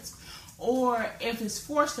afterwards? Or if it's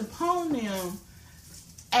forced upon them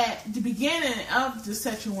at the beginning of the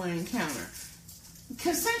sexual encounter?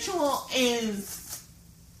 Consensual is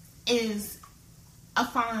a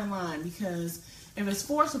fine line, because if it's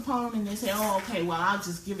forced upon them and they say, oh, okay, well, I'll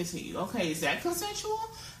just give it to you. Okay, is that consensual?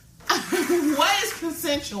 What is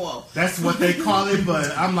consensual? That's what they call it,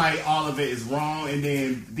 but I'm like, all of it is wrong, and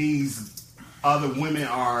then these other women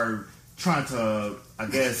are trying to, I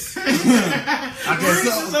guess.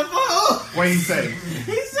 What he say?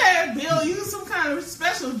 He said, Bill, use some kind of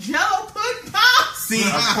special Jello pudding pop. See,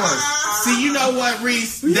 of course. See, you know what,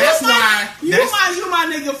 Reese? You my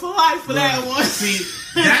nigga for life for that one. See,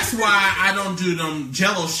 that's why I don't do them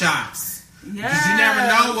Jello shots. Because you never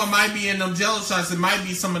know what might be in them Jello shots. It might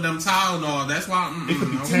be some of them Tylenol. That's why.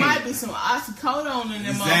 It might be some oxycodone in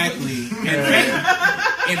them. Exactly.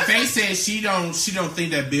 And Faye says she don't think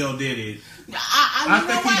that Bill did it. I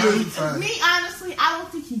think he did. Me, honestly, I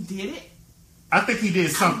don't think he did it. I think he did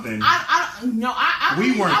something. We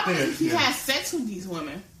weren't there. He had sex with these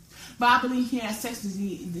women, but I believe he had sex with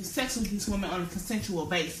these women on a consensual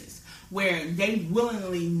basis, where they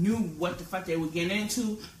willingly knew what the fuck they were getting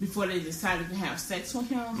into before they decided to have sex with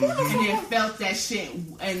him, and then felt that shit,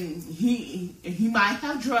 and he might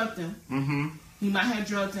have drugged them. Mm-hmm. He might have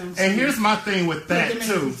drugged them. And here's my thing with that put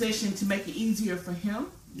them in a position to make it easier for him.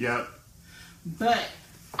 Yep. But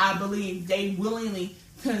I believe they willingly,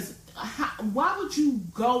 because why would you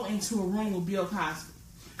go into a room with Bill Cosby?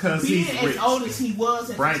 Because being he's as rich. old as he was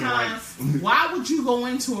at Bragging the time, rights. why would you go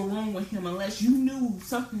into a room with him unless you knew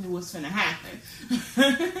something was going to happen?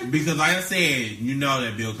 Because like I said, you know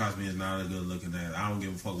that Bill Cosby is not a good looking ass. I don't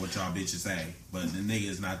give a fuck what y'all bitches say, but the nigga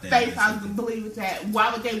is not that. Faith, I can believe with that.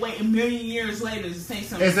 Why would they wait a million years later to say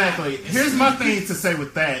something? Exactly. Here's my thing to say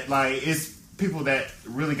with that. Like, it's people that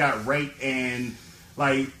really got raped, and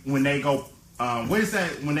like when they go, what is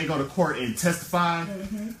that? When they go to court and testify,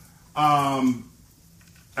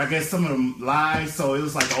 I guess some of them lied, so it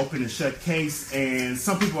was like an open and shut case, and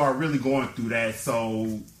some people are really going through that.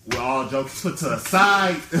 So, with all jokes put to the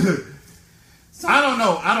side, I don't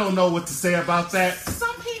know what to say about that.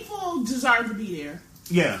 Some people deserve to be there.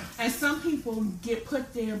 Yeah. And some people get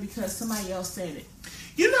put there because somebody else said it.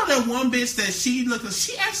 You know that one bitch that she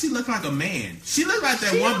actually looked like a man. She looked like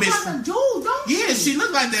that one bitch. She looked like a dude, don't she? Yeah, she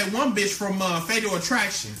looked like that one bitch from Fatal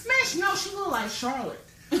Attraction. Man, she looked like Charlotte.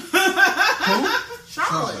 Who?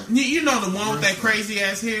 Charlotte. You know the one with that crazy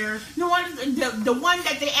ass hair? The one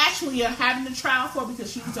that they actually are having the trial for because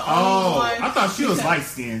she was the only one. I thought she was light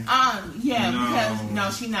skinned.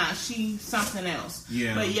 Because she's not. She's something else.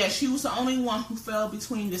 Yeah. But yeah, she was the only one who fell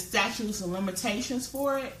between the statutes and limitations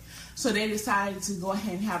for it. So they decided to go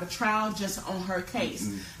ahead and have a trial just on her case.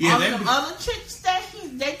 Yeah, all them other chicks that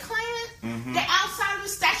they claimed, they're outside of the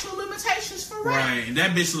statute of limitations for rape. Right, and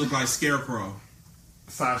that bitch looked like Scarecrow.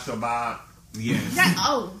 Sasha Bob. Yes.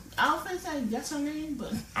 I don't think that's her name,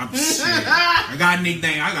 but I got a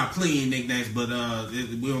nickname. I got plenty of nicknames, but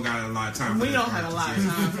we don't got a lot of time. We don't have a lot of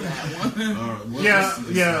time for that one.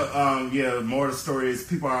 Yeah. More of the story is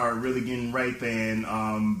people are really getting raped, and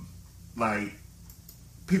like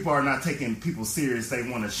people are not taking people serious. They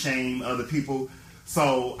want to shame other people.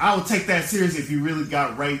 So I would take that serious. If you really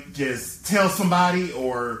got raped, just tell somebody,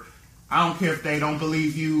 or I don't care if they don't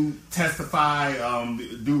believe you, testify,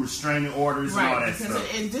 do restraining orders, and all that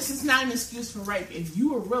stuff. And this is not an excuse for rape. If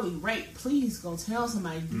you were really raped, please go tell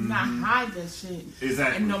somebody. Do not hide that shit.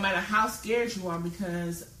 Exactly. And no matter how scared you are,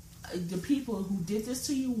 because the people who did this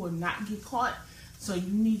to you will not get caught. So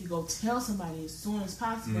you need to go tell somebody as soon as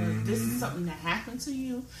possible. If this is something that happened to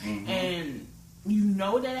you, and you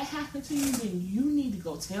know that it happened to you, then you need to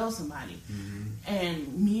go tell somebody.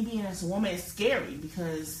 And me being as a woman is scary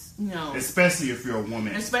because especially if you're a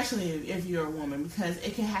woman. Especially if you're a woman, because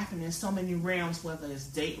it can happen in so many realms, whether it's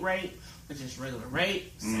date rape, or just regular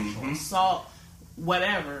rape, sexual assault,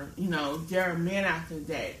 whatever. There are men out there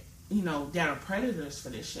that, that are predators for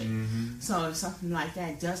this shit. So if something like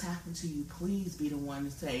that does happen to you, please be the one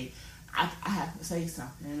to say, I have to say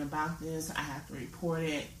something about this. I have to report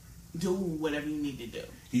it. Do whatever you need to do.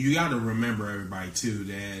 You got to remember, everybody, too,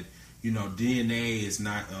 that DNA is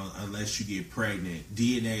not, unless you get pregnant,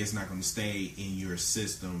 DNA is not going to stay in your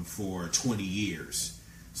system for 20 years.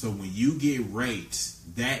 So when you get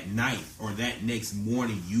raped that night or that next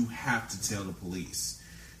morning, you have to tell the police.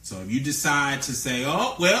 So if you decide to say,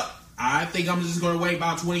 oh, well, I think I'm just going to wait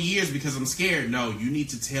about 20 years because I'm scared. No, you need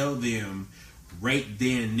to tell them right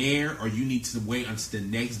then and there, or you need to wait until the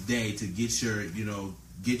next day to get your,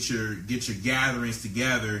 get your gatherings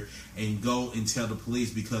together and go and tell the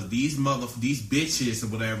police, because these bitches or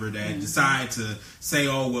whatever that decide to say,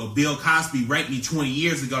 oh well, Bill Cosby raped me 20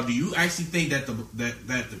 years ago. Do you actually think that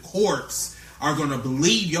the courts are going to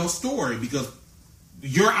believe your story? Because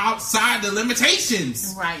you're outside the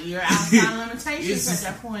limitations. Right, you're outside limitations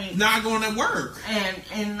at that point. Not going to work.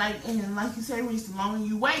 And like you said, Reese, the longer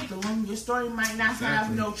you wait, the longer your story might not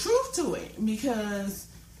have no truth to it. Because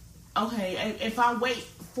okay, if I wait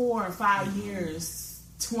 4 or 5 years,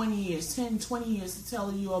 20 years, 10, 20 years to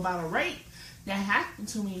tell you about a rape that happened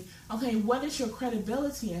to me, okay, what is your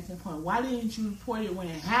credibility at that point? Why didn't you report it when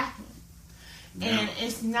it happened? Yeah. And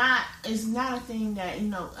it's not a thing that,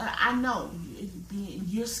 I know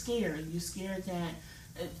you're scared. You're scared that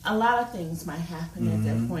a lot of things might happen at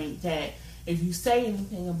that point, that if you say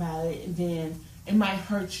anything about it, then it might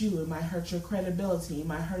hurt you. It might hurt your credibility. It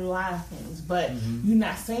might hurt a lot of things. But you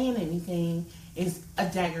not saying anything is a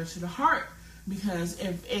dagger to the heart. Because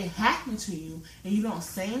if it happened to you and you don't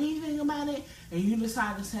say anything about it, and you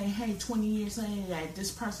decide to say, hey, 20 years later that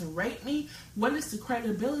this person raped me, what is the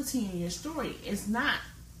credibility in your story? It's not.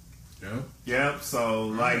 Yep.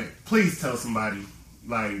 So, please tell somebody.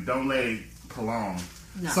 Don't let it prolong.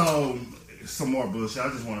 No. So, some more bullshit. I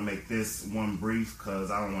just want to make this one brief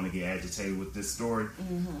because I don't want to get agitated with this story.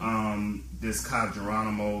 This cop,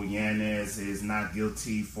 Geronimo Yanez, is not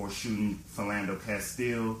guilty for shooting Philando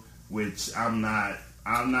Castile, which I'm not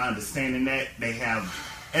understanding that. They have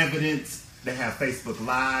evidence. They have Facebook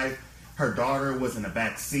Live. Her daughter was in the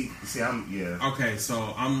back seat. See, Okay,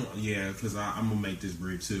 so because I'm gonna make this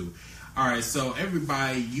brief too. All right, so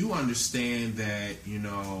everybody, you understand that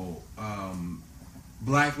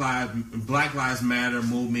Black Lives Matter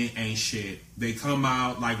movement ain't shit. They come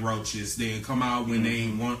out like roaches. They come out when they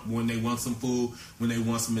want some food, when they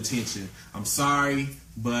want some attention. I'm sorry,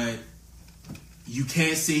 but you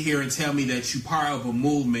can't sit here and tell me that you're part of a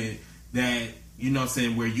movement that,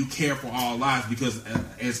 where you care for all lives, because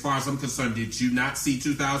as far as I'm concerned, did you not see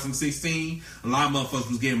 2016? A lot of motherfuckers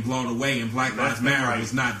was getting blown away and Black Lives Matter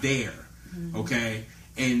was not there. Okay?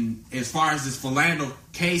 And as far as this Philando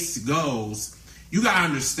case goes, you gotta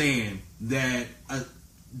understand that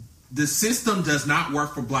the system does not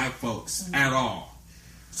work for black folks at all.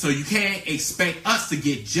 So you can't expect us to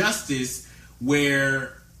get justice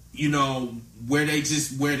where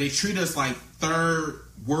they treat us like third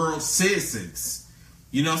world citizens.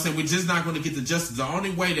 You know what I'm saying? We're just not going to get the justice. The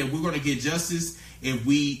only way that we're going to get justice if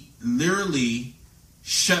we literally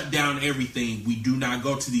shut down everything. We do not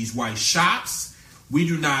go to these white shops. We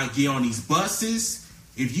do not get on these buses.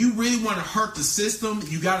 If you really want to hurt the system,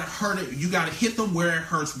 you got to hurt it. You got to hit them where it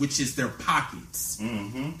hurts, which is their pockets.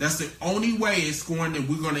 That's the only way we're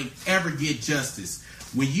going to ever get justice.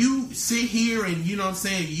 When you sit here and,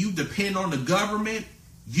 you depend on the government,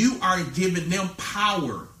 you are giving them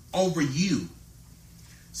power over you.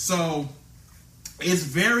 So it's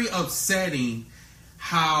very upsetting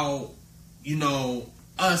how,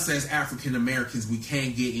 us as African Americans, we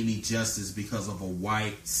can't get any justice because of a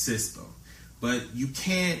white system. But you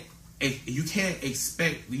can't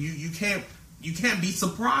expect, you can't be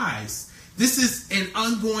surprised. This is an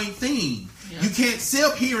ongoing thing. Yeah. You can't sit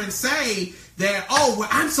up here and say that,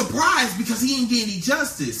 I'm surprised because he didn't get any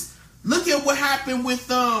justice. Look at what happened with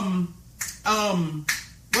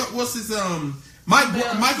what's his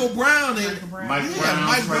Michael Brown and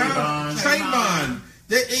Mike Brown, Trayvon.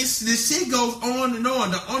 This shit goes on and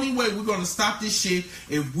on. The only way we're gonna stop this shit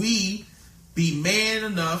if we be man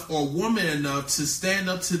enough or woman enough to stand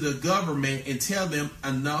up to the government and tell them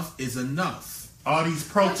enough is enough. All these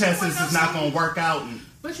protesters is not gonna work out.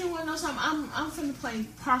 But you want to know something? I'm finna play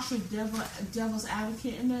partial devil's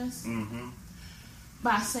advocate in this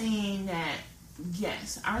by saying that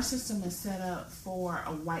yes, our system is set up for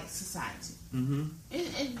a white society.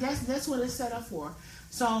 That's what it's set up for.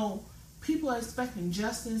 So people are expecting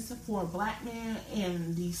justice for a black man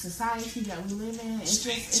in the society that we live in.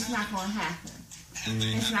 It's not going to happen.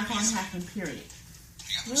 It's not going to happen, period.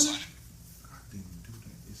 Really? I didn't do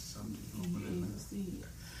that. It's something over there.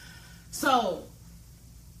 So,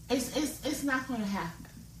 it's not going to happen.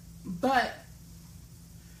 But,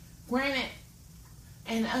 granted,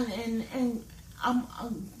 and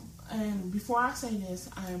before I say this,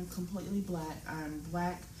 I am completely black. I'm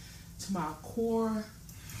black to my core.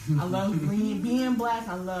 I love being black.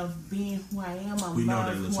 I love being who I am. I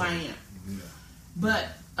love who I am. Yeah. But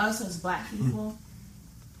us as black people,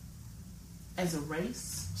 as a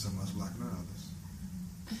race, Some of us blacker than others.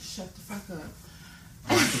 shut the fuck up.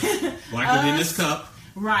 Blacker than this cup.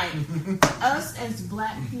 Right. Us as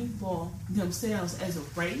black people themselves as a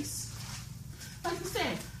race, like you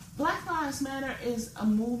said, Black Lives Matter is a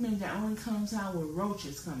movement that only comes out when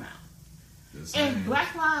roaches come out. If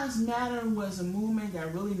Black Lives Matter was a movement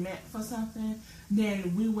that really meant for something,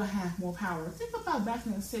 then we would have more power. Think about back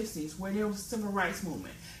in the 60s where there was a civil rights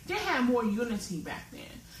movement. They had more unity back then.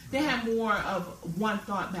 They had more of one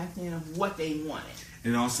thought back then of what they wanted.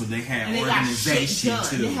 And also they had And they organization got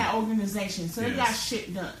shit done. too. They had organization, so they Yes. got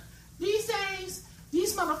shit done. These days,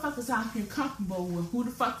 these motherfuckers out here comfortable with who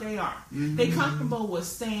the fuck they are. They comfortable with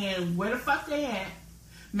saying where the fuck they at,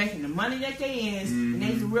 making the money that they is, and they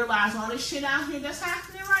can realize all this shit out here that's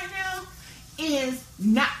happening right now is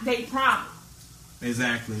not their problem.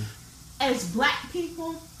 Exactly. As black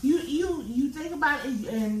people, you think about it,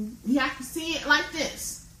 and you have to see it like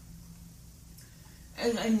this.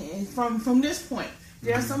 And from this point,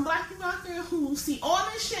 there are some black people out there who see all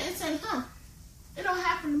this shit and say, it don't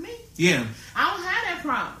happen to me. Yeah. I don't have that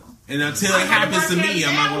problem. And until it happens to me,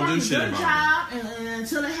 I'm not gonna do shit about about it. And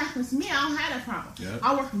until it happens to me, I don't have that problem. Yep.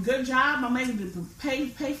 I work a good job. I'm able to pay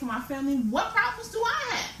for my family. What problems do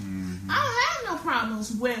I have? I don't have no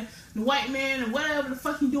problems with the white man and whatever the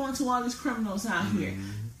fuck you doing to all these criminals out here.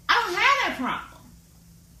 I don't have that problem.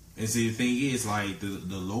 And see, the thing is, like,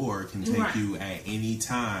 the Lord can take Right. you at any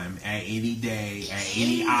time, at any day, at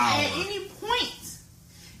any hour. At any point,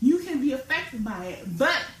 you can be affected by it.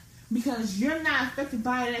 But because you're not affected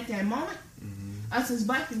by it at that moment, us as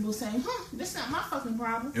black people saying, that's not my fucking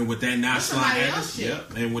problem. And with that nonchalant somebody else's shit.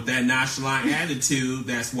 attitude, and with that nonchalant attitude,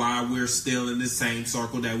 that's why we're still in the same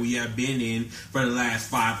circle that we have been in for the last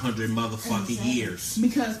 500 motherfucking Exactly. years.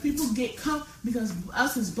 Because people get because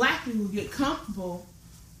us as black people get comfortable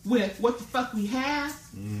with what the fuck we have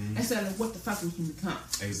instead of what the fuck we can become.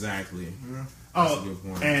 Exactly. Oh, a good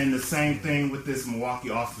point. and the same thing with this Milwaukee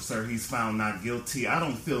officer. He's found not guilty. I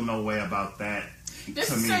don't feel no way about that. This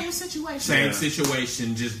to is the me. same situation. Same Yeah.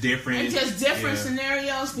 situation, just different. And just different Yeah.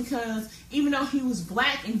 scenarios because even though he was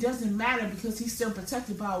black, it doesn't matter because he's still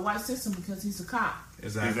protected by a white system because he's a cop.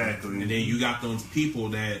 Exactly. And then you got those people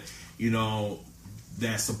that,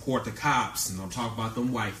 that support the cops. And I'm talking about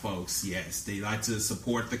them white folks. Yes, they like to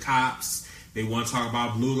support the cops. They want to talk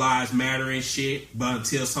about Blue Lives Matter and shit. But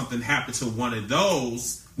until something happened to one of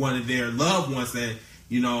their loved ones that,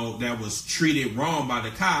 that was treated wrong by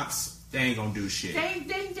the cops, they ain't gonna do shit.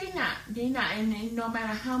 They not. And no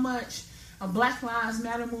matter how much a Black Lives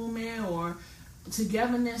Matter movement or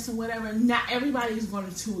togetherness or whatever, not everybody is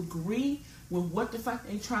going to agree with what the fuck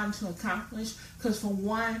they're trying to accomplish. Because for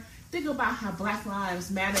one, think about how Black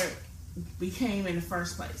Lives Matter became in the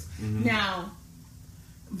first place. Now,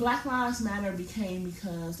 Black Lives Matter became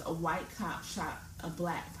because a white cop shot a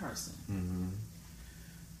black person.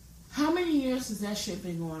 How many years has that shit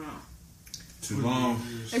been going on? Too long.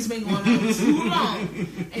 It's been going on too long,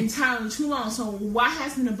 entirely too long. So why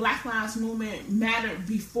hasn't the Black Lives Movement mattered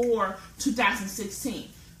before 2016?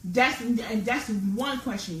 That's one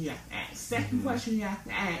question you have to ask. Second question you have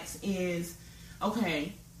to ask is,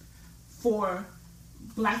 okay, for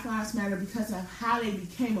Black Lives Matter because of how they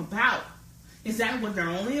became about, is that what they're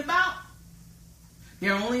only about?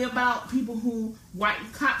 They're only about people white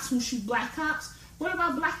cops who shoot black cops? What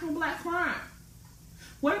about black on black crime?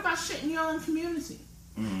 What about shit in your own community?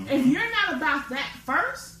 If you're not about that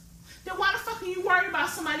first, then why the fuck are you worried about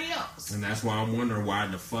somebody else? And that's why I'm wondering why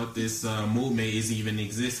the fuck this movement is even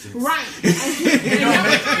existing. Right.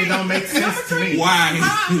 It don't make sense to me. Why?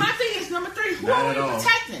 My thing is number 3. Who Not are at we all.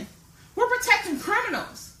 protecting? We're protecting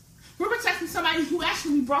criminals. We're protecting somebody who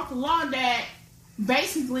actually broke the law that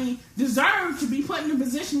basically deserved to be put in the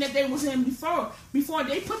position that they was in before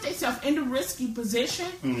they put themselves in the risky position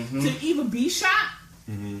to either be shot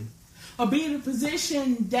or be in a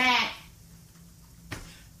position that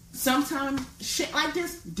sometimes shit like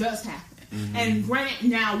this does happen. And granted,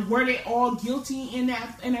 now were they all guilty in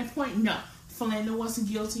that point? No. Philando wasn't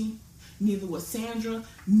guilty. Neither was Sandra.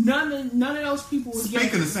 None of those people were Speaking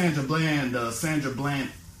guilty. of Sandra Bland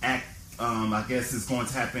act, I guess it's going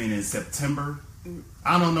to happen in September.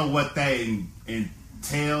 I don't know what that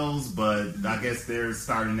entails, but I guess they're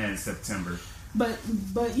starting that in September. But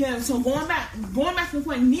yeah, so going back to the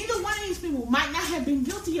point, neither one of these people might not have been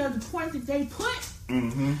guilty of the point that they put,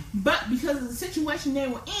 but because of the situation they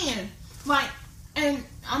were in, like, and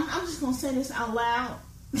I'm just gonna say this out loud,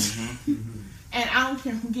 and I don't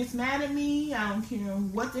care who gets mad at me, I don't care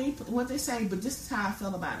what they say, but this is how I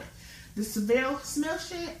feel about it. The Seville Smith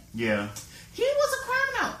shit, Yeah. he was a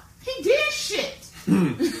criminal. He did shit.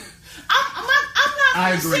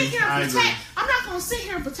 I agree. I'm not going to sit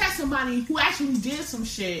here and protect somebody who actually did some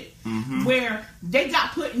shit where they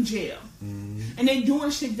got put in jail and they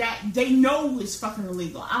doing shit that they know is fucking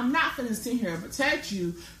illegal. I'm not going to sit here and protect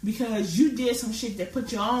you because you did some shit that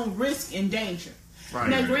put your own risk in danger. Right.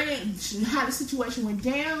 Now, granted, how the situation went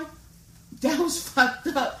down, that was fucked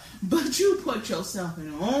up. But you put yourself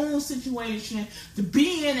in your own situation to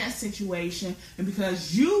be in that situation, and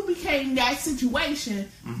because you became that situation,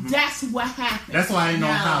 that's what happened. That's why I didn't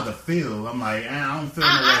know how to feel. I'm like, I don't feel no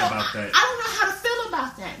way about that. I don't know how to feel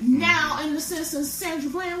about that. Now, in the sense of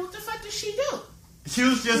Sandra Bland, what the fuck did she do? She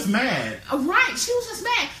was just mad. Right, she was just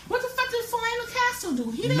mad. What the fuck did Philando Castro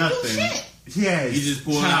do? He didn't do shit. Yeah, he just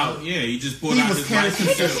pulled out. Yeah, he just pulled out his license.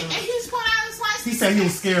 And he just pulled out his license. He said he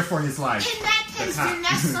was scared for his life. In that case, then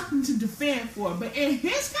that's something to defend for. But in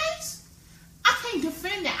his case, I can't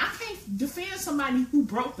defend that. I can't defend somebody who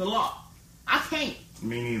broke the law. I can't.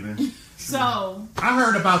 Me neither. So I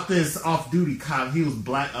heard about this off-duty cop. He was a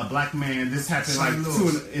black man. This happened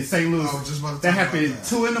in St. Louis. That happened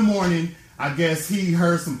 2 a.m. I guess he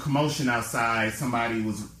heard some commotion outside. Somebody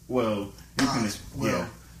was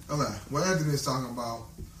Okay. What Anthony is talking about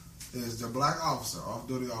is the black officer,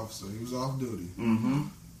 off-duty officer. He was off-duty.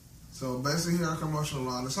 So basically, he heard a commotion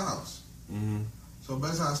around his house. So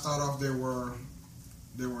basically, I start off. There was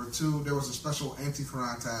a special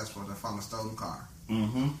anti-crime task force that found a stolen car.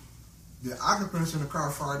 The occupants in the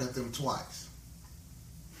car fired at them twice.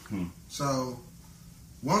 So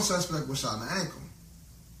one suspect was shot in the ankle.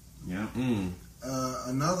 Yeah.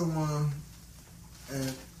 Another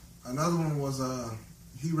one was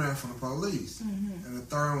he ran from the police, and the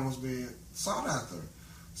third one was being sought after.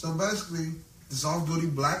 So basically, this off-duty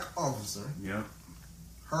black officer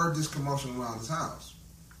heard this commotion around his house.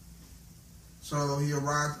 So when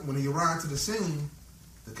he arrived to the scene,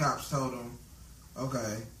 the cops told him,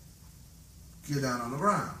 "Okay, get down on the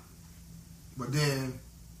ground." But then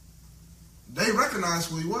they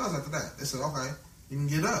recognized who he was after that. They said, "Okay, you can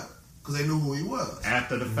get up," because they knew who he was.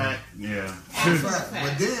 After the fact, yeah. After the fact.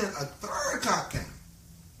 But then a third cop came.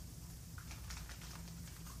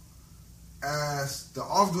 As the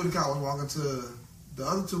off-duty cop was walking to the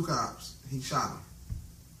other 2 cops, he shot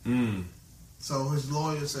him. So his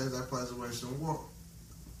lawyer says that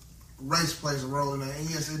race plays a role in that. And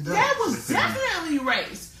yes, it does. that was definitely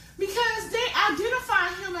race because they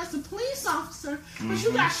identified him as a police officer, but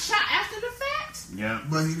you got shot after the fact. Yeah.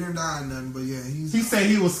 But he didn't die in nothing. But yeah, he said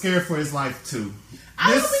he was scared for his life too.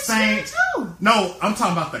 I would be scared too. No, I'm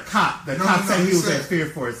talking about the cop. The cop said he was in fear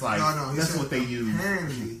for his life. No, that's what they used.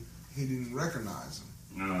 Apparently, he didn't recognize him.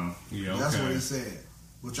 No. Yeah, That's what he said.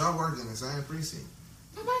 But y'all work in the same precinct.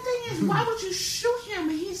 But my thing is, why would you shoot him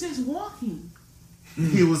and he's just walking?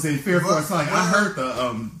 He was in fear for his life. I heard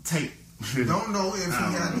the tape. Don't know if he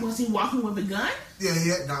had. Was he walking with a gun? Yeah, he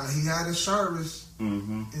had his service.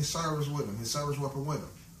 His service with him. His service weapon with him.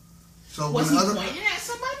 So was he pointing at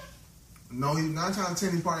somebody? No, 9 times out of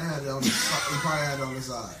 10 he probably had it on the side. He probably had it on the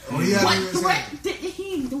side.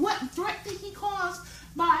 What threat did he cause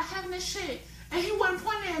by having this shit? And he wasn't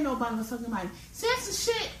pointing at nobody or fucking body. See, that's the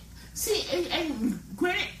shit. See, and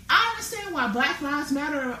granted, I understand why Black Lives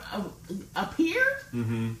Matter appeared,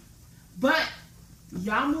 but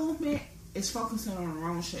y'all movement is focusing on the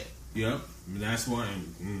wrong shit. Yep, that's why.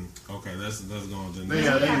 Okay, let's go on to the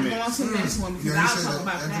next one because I'll talk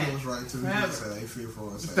about that. Was right too. They fear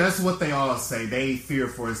for his life. That's what they all say. They fear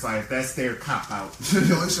for his life. That's their cop out. No,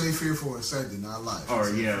 they say fear for his safety, not life.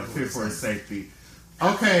 Fear for his safety.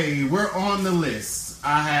 Okay, we're on the list.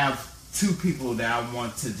 I have 2 people that I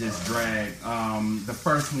want to just drag. The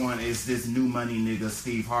first one is this new money nigga,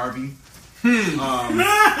 Steve Harvey.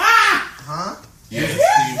 Huh? Yeah,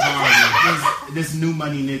 Steve Harvey. This new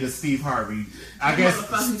money nigga, Steve Harvey. I guess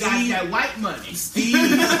Steve got that white money. Steve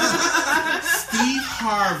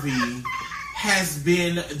Harvey has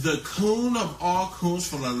been the coon of all coons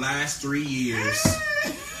for the last 3 years.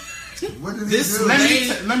 What did This he do?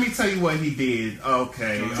 Let me tell you what he did.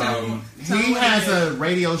 Okay, Tell me he what has he did. a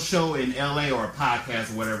radio show in LA or a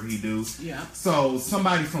podcast or whatever he do. Yeah. So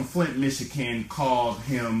somebody from Flint, Michigan, called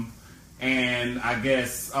him and I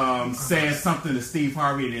guess said something to Steve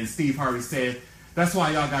Harvey, and then Steve Harvey said, "That's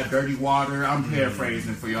why y'all got dirty water." I'm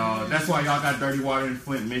paraphrasing for y'all. That's why y'all got dirty water in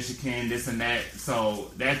Flint, Michigan. This and that.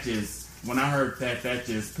 So that just, when I heard that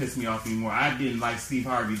just pissed me off even more. I didn't like Steve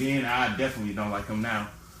Harvey then. I definitely don't like him now.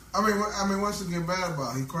 I mean, what's to get bad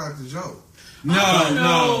about? He cracked a joke.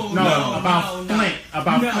 No, About Flint,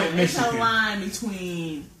 It's Michigan. a line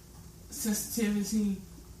between sensitivity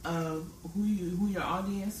of who your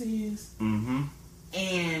audience is Mm-hmm.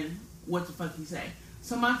 and what the fuck you say.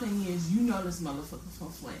 So my thing is, you know this motherfucker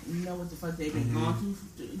from Flint. You know what the fuck they've been going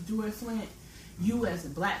through at Flint. You as a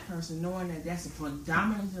black person, knowing that that's a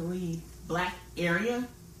predominantly black area,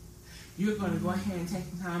 you're going to go ahead and take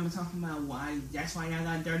the time and talk about why that's why y'all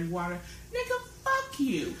got dirty water. Nigga, fuck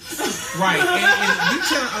you. Right,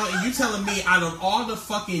 and you telling me out of all the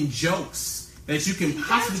fucking jokes that you can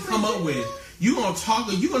possibly come up with, you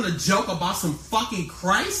gonna joke about some fucking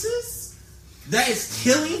crisis that is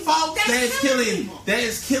killing folks, that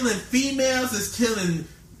is killing females, that's killing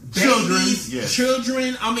babies,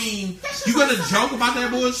 children. I mean, you gonna joke about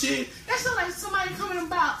that bullshit? That's not like somebody talking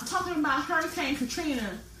about Hurricane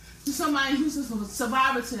Katrina to somebody who's a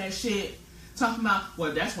survivor to that shit. Talking about,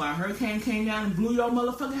 well, that's why a hurricane came down and blew your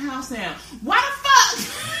motherfucking house down. Why the fuck?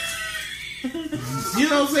 You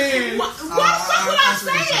know what I'm saying? Why the fuck would I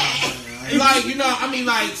say that? Like, you know, I mean,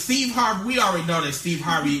 like, Steve Harvey, we already know that Steve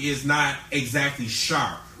Harvey is not exactly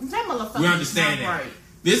sharp. That motherfucker We understand is that. not right.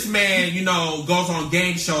 This man, you know, goes on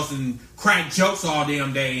game shows and crack jokes all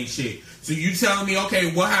damn day and shit. So you telling me,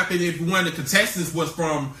 okay, what happened if one of the contestants was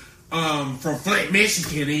from Flint,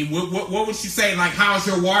 Michigan? And what would you say? Like, how's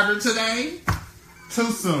your water today?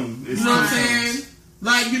 Too soon. You know what I'm saying?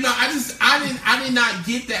 Like, you know, I did not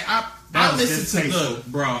get that. I listened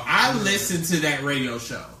to that radio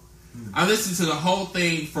show. I listened to the whole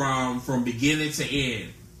thing from beginning to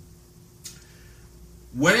end.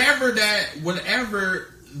 Whatever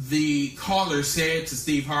the caller said to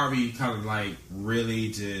Steve Harvey kind of like really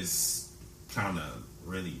just kind of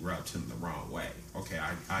really rubbed him the wrong way. Okay,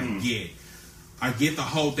 I get the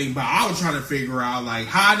whole thing, but I was trying to figure out like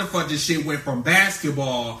how the fuck this shit went from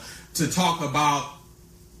basketball to talk about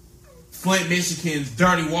Flint, Michigan's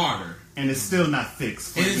dirty water. And it's still not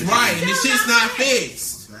fixed. And it's right, and the shit's not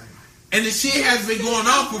fixed. And the shit has been going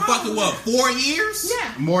on for fucking, what, 4 years?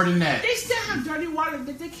 Yeah. More than that. They still have dirty water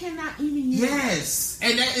that they cannot even use. Yes.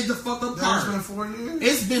 And that is the fucked up part. It's been 4 years?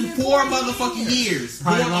 It's been 4 motherfucking years.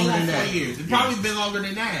 Probably Going longer on than 4 that. years. It's probably been longer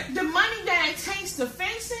than that. The money that it takes to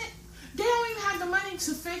fix it, they don't even have the money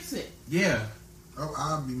to fix it. Yeah. Oh,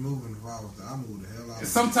 I'd be moving if I was there. I move the hell out.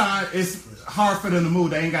 Sometimes it's hard for them to move.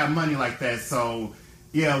 They ain't got money like that. So,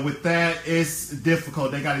 yeah, with that, it's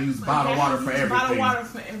difficult. They got to use bottled water for everything. Bottled water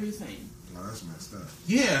for everything. Oh, that's messed up.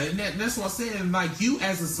 Yeah, and that's what I'm saying. Like, you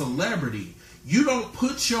as a celebrity, you don't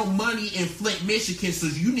put your money in Flint, Michigan, so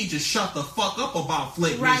you need to shut the fuck up about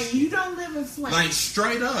Flint, Right, Michigan. you don't live in Flint. Like,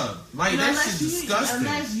 straight up. Like, And that shit's disgusting.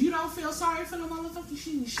 Unless you don't feel sorry for the motherfucker,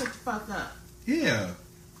 you need to shut the fuck up. Yeah.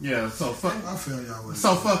 Yeah, so fuck. I feel y'all with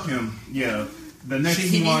So fuck him. Yeah. The next Shit,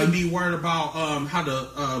 he need to one. be worried about how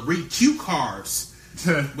to read cue cards.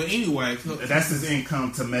 But anyway, That's his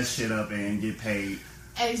income to mess shit up and get paid.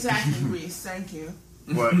 Exactly, Reese. Thank you.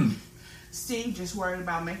 What? Steve just worried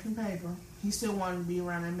about making paper. He still wanted to be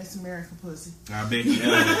around that Miss America pussy. I bet he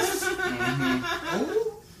does.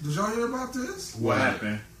 Oh, did y'all hear about this? What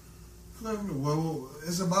happened? Well,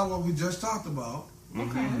 it's about what we just talked about.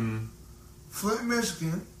 Okay. Flint,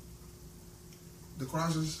 Michigan. The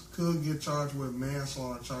Crushers could get charged with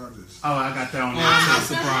manslaughter charges. Oh, I got that on I'm not there.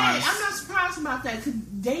 surprised. I'm not surprised about that because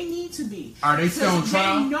they need to be. Are they still on Because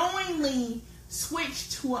trial? They knowingly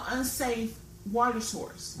switched to an unsafe water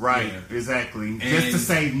source. Right, Yeah. exactly. And- Just to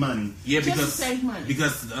save money. Yeah, Just to because save money.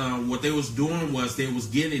 because what they was doing was they was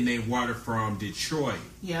getting their water from Detroit,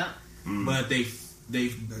 Yep. but they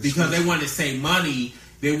because they wanted to save money,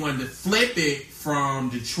 they wanted to flip it from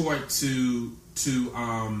Detroit to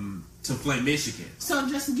Flint, Michigan. So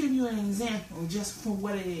just to give you an example, just for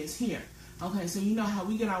what it is here. Okay, so you know how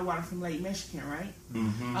we get our water from Lake Michigan, right?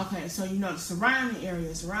 Mm-hmm. Okay, so you know the surrounding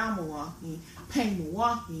areas around Milwaukee pay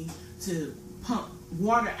Milwaukee to pump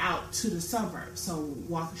water out to the suburbs. So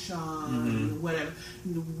Waukesha, whatever.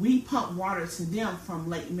 We pump water to them from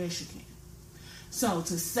Lake Michigan. So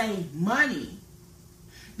to save money,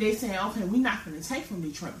 they say, okay, we're not going to take from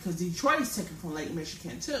Detroit because Detroit is taking from Lake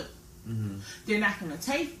Michigan too. They're not going to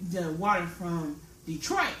take the water from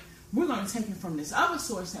Detroit. we're going to take it from this other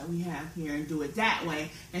source that we have here and do it that way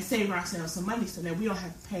and save ourselves some money so that we don't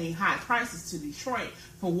have to pay high prices to Detroit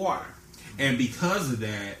for water. And because of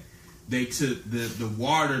that, they took the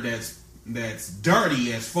water that's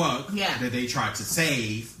dirty as fuck that they tried to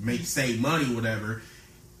save money, whatever,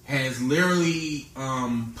 has literally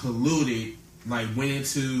polluted, like went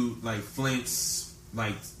into like Flint's,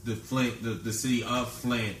 like the city of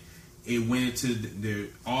Flint. It went into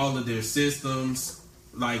all of their systems.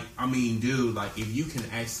 Like, I mean, dude, like if you can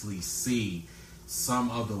actually see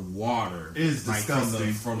some of the water is like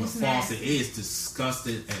disgusting from the faucet, it is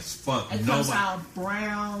disgusting as fuck. It comes out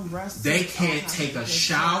brown, rusty. They can't take a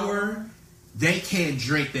shower. They can't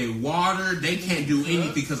drink their water. They can't do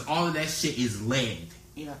anything because all of that shit is lead.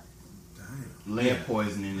 Yeah. Lead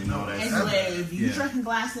poisoning and all that it's stuff. lead. If you drink a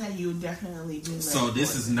glass of that, you would definitely do lead. So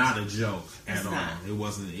this is not a joke at all. Not. It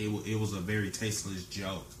wasn't. It was a very tasteless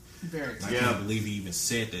joke. Very I can't believe he even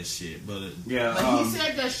said that shit. But but he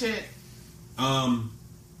said that shit.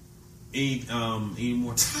 Any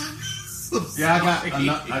more time? Yeah, I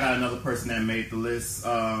got another person that made the list.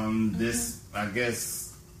 This, I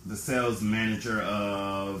guess, the sales manager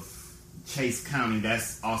of Chase County.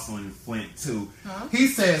 That's also in Flint too. Huh? He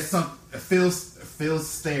said Phil Star,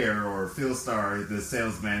 the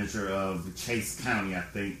sales manager of Chase County, I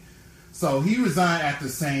think. So he resigned after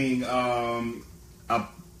saying,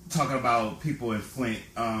 talking about people in Flint.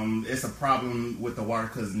 It's a problem with the water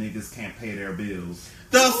because niggas can't pay their bills.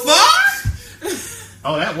 The fuck?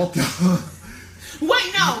 Oh, that woke up.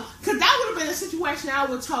 Wait, no, because that would have been a situation I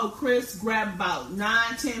would have told Chris, grab about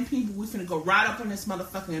 9-10 people, we finna go right up on this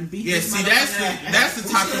motherfucker and beat this motherfucker. That's the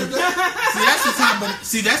type of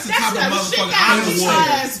motherfucker I would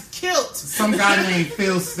want. Killed. Some guy named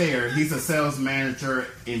Phil Stair. He's a sales manager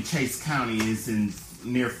in Chase County. He's in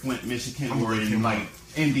near Flint, Michigan, or in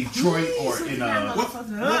Detroit, or in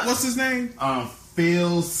what's his name?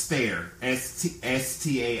 Phil Stair,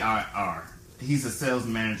 Stair. He's a sales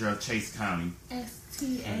manager of Chase County. Stair.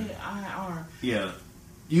 Yeah.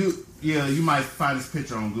 You might find his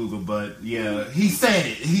picture on Google, but yeah, he said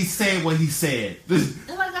it. He said what he said. And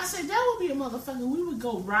like I said, that would be a motherfucker. We would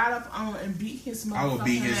go right up on and beat his motherfucking I would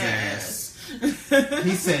beat his ass.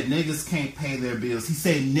 He said niggas can't pay their bills. He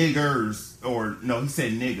said niggers, or no, he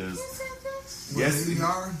said niggas. Yes,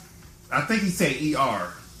 ER? I think he said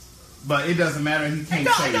ER, but it doesn't matter. He can't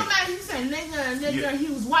say it. Don't matter. He said nigga. Yeah. He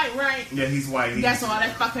was white, right? Yeah, he's white. That's all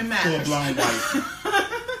that fucking matters. Full blown white.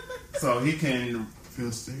 So he can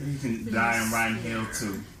die and ride in hell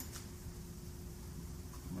too.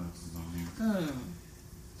 What else is on here?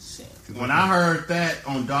 Shit. When I heard that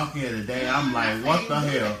on Donkey of the Day, I'm like, what the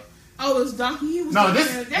hell? Oh, it's Donkey. He was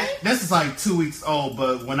this is like 2 weeks old,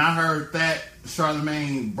 but when I heard that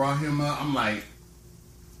Charlamagne brought him up, I'm like,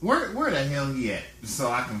 where the hell he at? So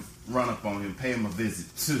I can run up on him, pay him a visit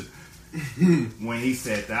too. When he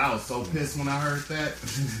said that, I was so pissed when I heard that.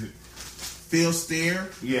 Phil Stair?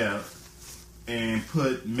 Yeah. And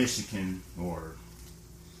put Michigan or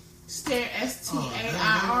Stair,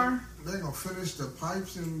 Stair. They gonna finish the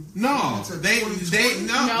pipes and no. They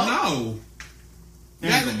no.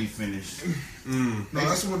 That's gonna be finished. No,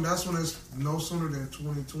 that's when it's no sooner than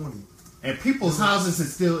 2020. And people's houses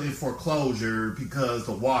is still in foreclosure because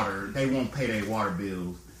the water, they won't pay their water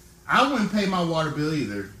bills. I wouldn't pay my water bill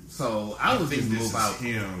either, so I would just move out.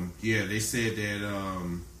 Him. Yeah, they said that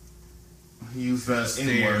he used the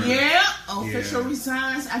N-word. Yeah, official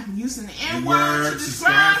resigns after using the N-word to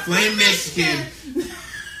describe Flint, Michigan.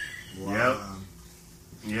 Wow.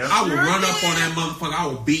 Yep. I would run up on that motherfucker. I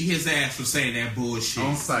would beat his ass for saying that bullshit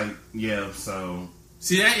on site. Yeah, so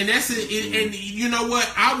see that, and that's it. And you know what?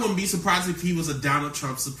 I wouldn't be surprised if he was a Donald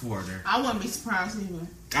Trump supporter. I wouldn't be surprised either.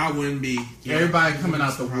 I wouldn't be. Everybody coming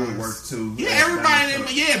out the woodwork too. Yeah,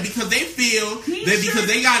 everybody. Yeah, because they feel that because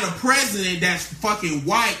they got a president that's fucking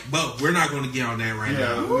white. But we're not going to get on that right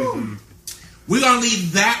now. We're going to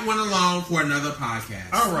leave that one alone for another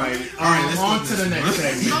podcast. All right. Let's on to the next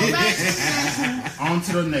segment. On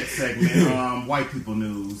to the next segment. White people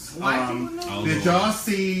news. Did y'all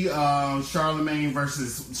see Charlamagne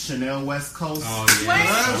versus Chanel West Coast? Oh,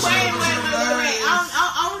 yeah. Wait.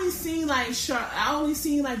 I only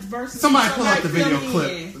seen like versus. Somebody pull up the video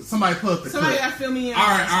clip. Somebody pull up the clip. Somebody got to fill me in.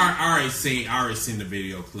 I already seen the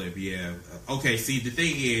video clip. Yeah. Okay. See, the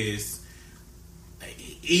thing is,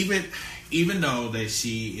 even though that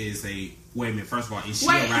she is a wait a minute, first of all, is she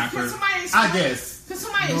a rapper? I guess.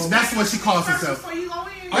 That's what she calls herself.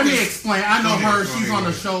 Let me explain. I know her. She's on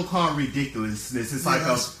a show called Ridiculousness. It's like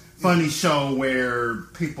a funny show where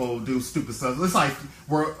people do stupid stuff. It's like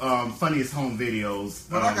we're funniest home videos.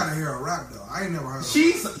 But I gotta hear her rap though. I ain't never heard.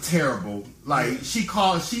 She's terrible. Like she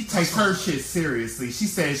takes her shit seriously. She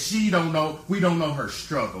says we don't know her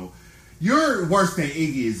struggle. You're worse than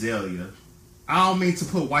Iggy Azalea. I don't mean to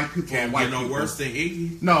put white people on white people. No worse than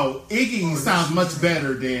Iggy. No, Iggy sounds much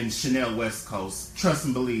better than Chanel West Coast. Trust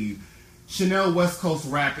and believe. Chanel West Coast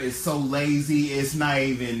rap is so lazy. It's not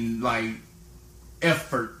even like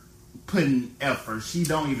putting effort. She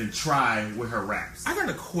don't even try with her raps. I got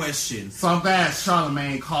a question. So I'm glad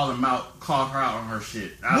Charlamagne called her out on her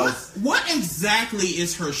shit. What exactly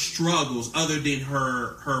is her struggles other than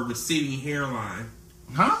her receding hairline?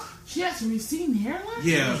 Huh? She has a receding hairline?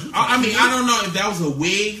 Yeah. I mean, I don't know if that was a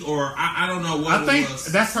wig or I don't know what I think it was.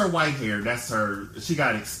 that's her white hair. That's her. She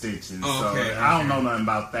got extensions. Okay, I don't know nothing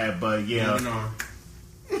about that, but yeah.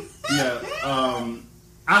 Yeah.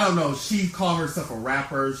 I don't know. She called herself a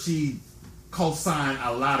rapper. She co-signed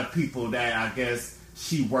a lot of people that I guess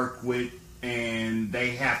she worked with, and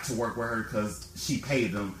they have to work with her because she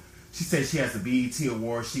paid them. She said she has a BET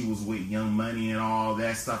award. She was with Young Money and all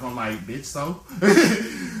that stuff. I'm like, bitch, so?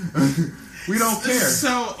 We don't care.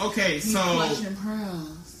 So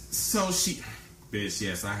she... Bitch,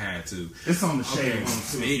 yes, I had to. It's on the shade room,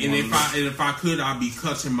 too. And if I could, I'd be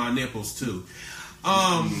clutching my nipples, too.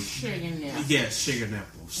 Sugar nipples. Yes, sugar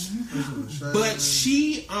nipples. But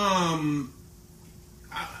she... I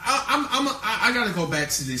gotta go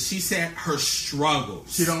back to this. She said her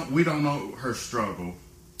struggles. We don't know her struggle.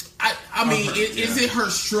 I mean, is it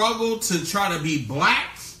her struggle to try to be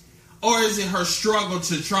black, or is it her struggle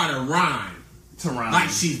to try to rhyme?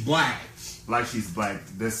 Like she's black. Like she's black.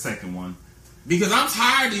 This second one. Because I'm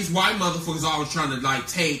tired of these white motherfuckers always trying to like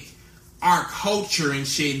take our culture and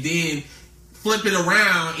shit, and then flip it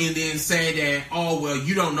around and then say that, oh well,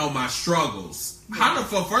 you don't know my struggles. How the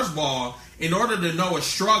fuck? First of all, in order to know a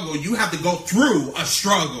struggle, you have to go through a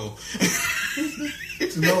struggle.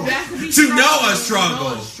 To know a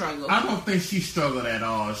struggle. I don't think she struggled at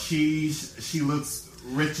all. She looks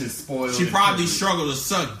rich and spoiled. She probably struggled to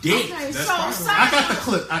suck dick. Okay, I got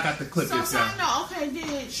the clip. So side note, okay,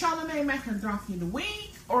 did Charlamagne make her drop you the weed?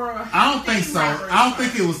 Or I don't think so. I don't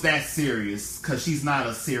think it was that serious because she's not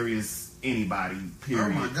a serious anybody. Period.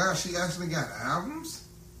 Oh my god, she actually got albums.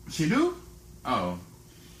 She do? Oh.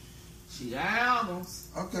 She got albums.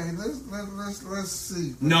 Okay, let's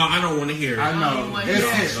see. No, I don't want to hear it. I know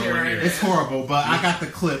it's horrible, but I got the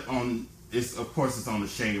clip on. Of course, it's on the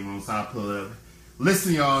Shade Room, so I'll pull it up.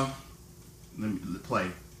 Listen, y'all. Let me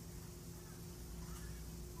play.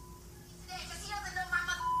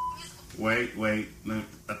 Wait.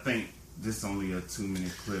 I think this is only a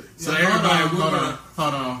 2-minute clip. So everybody,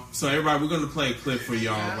 hold on. So everybody, we're gonna play a clip for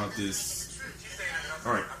y'all about this.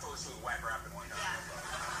 All right.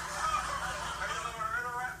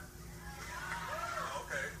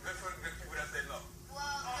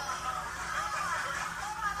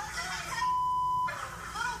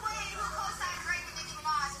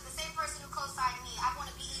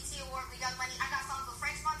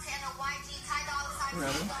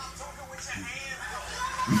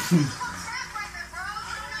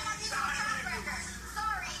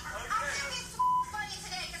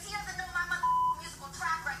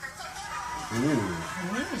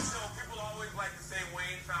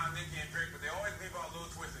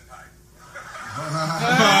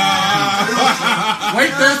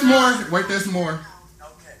 Wait, there's more.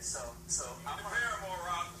 Okay, so I'm more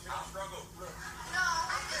Rob. You don't struggle. No,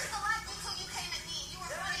 I used to like you till you came at me. You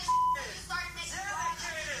were funny. You started making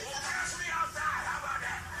cash me outside. How about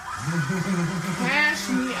that? Cash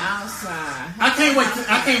me outside.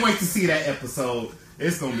 I can't wait to see that episode.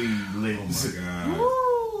 It's gonna be lit. Oh my god. Woo.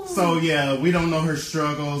 So yeah, we don't know her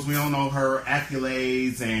struggles, we don't know her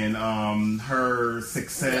accolades and her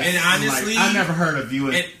success. And honestly, I never heard of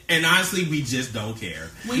you. And honestly, we just don't care.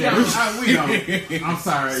 We don't. We don't. I'm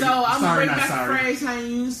sorry. So I'm sorry, gonna bring not back sorry. a phrase I ain't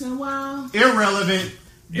used in a while. Irrelevant.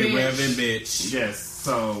 Irrelevant bitch. Yes.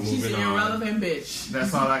 So She's an moving on. irrelevant bitch.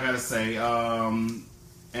 That's all I gotta say.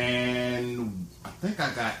 And I think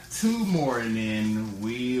I got 2 more, and then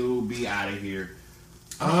we'll be out of here.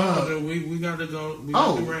 We gotta go. We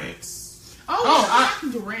got the rants. I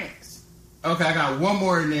can do rants. Okay, I got 1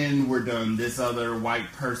 more, and then we're done. This other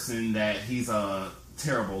white person that he's a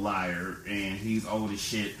terrible liar, and he's old as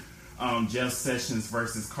shit. Jeff Sessions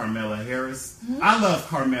versus Carmela Harris. Mm-hmm. I love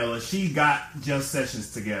Carmela. She got Jeff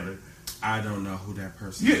Sessions together. I don't know who that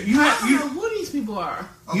person is. I don't know who these people are.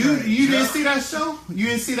 Okay, you didn't see that show? You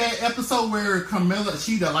didn't see that episode where Carmela,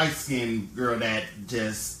 she the light-skinned girl that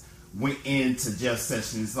just went into Jeff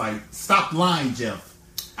Sessions, like, stop lying, Jeff.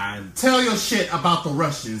 Tell your shit about the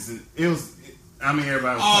Russians. It was. I mean,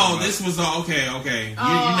 everybody. Oh, this was okay. You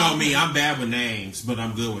know me. I'm bad with names, but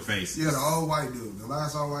I'm good with faces. Yeah, the old white dude. The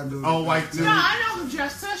last old white dude. Old white dude. No, I know who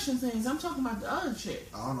Jeff Sessions is. I'm talking about the other chick.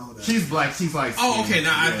 I don't know who that. She's black. She's like. Oh, okay.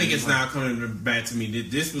 Now I think it's now coming back to me.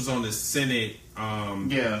 This was on the Senate.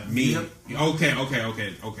 Me. Yep. Okay.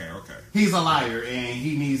 He's a liar, and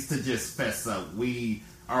he needs to just fess up. We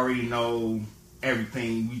already know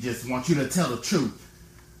everything. We just want you to tell the truth.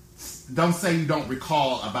 Don't say you don't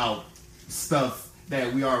recall about stuff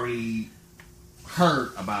that we already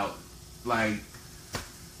heard about. Like,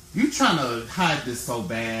 you trying to hide this so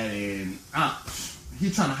bad, and he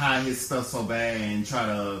trying to hide his stuff so bad and try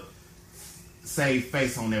to save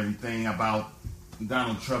face on everything about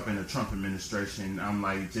Donald Trump and the Trump administration. I'm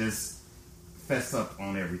like, just fess up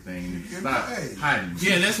on everything. Stop hiding.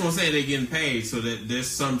 Yeah, that's what I'm saying. They're getting paid, so that there's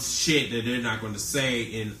some shit that they're not going to say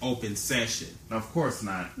in open session. Of course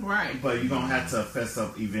not. Right. But you're going to have to fess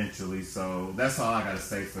up eventually. So that's all I got to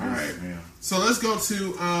say for this. Right. Yeah. So let's go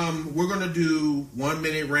to, we're going to do 1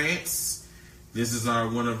 minute rants. This is our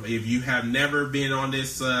if you have never been on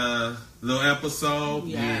this little episode,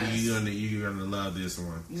 yes. you're gonna love this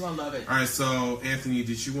one. You're going to love it. All right, so Anthony,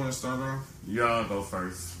 did you want to start off? Y'all go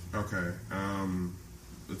first. Okay.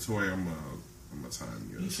 Latoya, I'm gonna time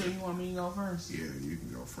you. You sure you want me to go first? Yeah, you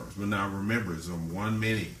can go first. But now remember, it's on 1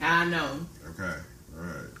 minute. I know. Okay. All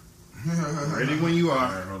right. Ready when you All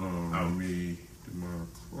are. right, hold on. Let me do my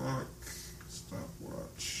clock.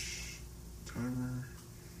 Stopwatch. Timer.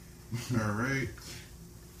 All right.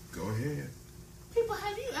 Go ahead. People,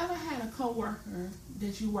 have you ever had a coworker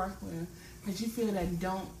that you work with that you feel that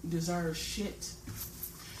don't deserve shit?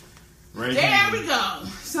 Ready? There we go.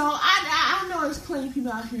 So I know there's plenty of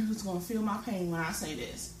people out here who's going to feel my pain when I say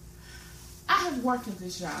this. I have worked at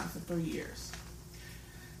this job for 3 years.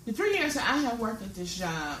 The 3 years that I have worked at this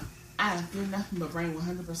job, I have did nothing but bring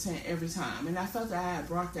 100% every time. And I felt that I had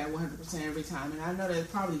brought that 100% every time. And I know there's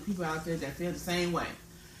probably people out there that feel the same way.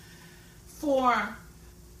 For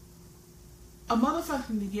a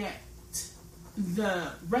motherfucker to get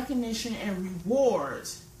the recognition and reward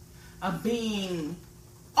of being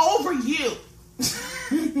over you.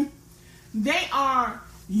 They are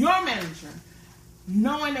your manager,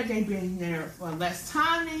 knowing that they've been there for less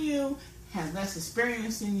time than you, have less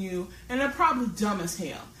experience than you, and they're probably dumb as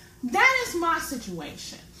hell. That is my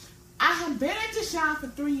situation. I have been at this job for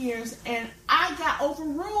 3 years, and I got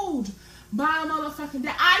overruled by a motherfucker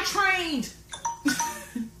that I trained.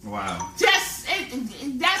 Wow.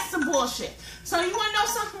 That's some bullshit. So you want to know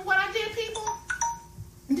something? What I did, people?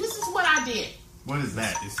 This is what I did. What is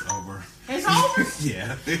that? It's over. It's over?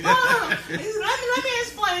 Yeah. Let me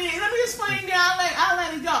explain it. Let me explain it. I'll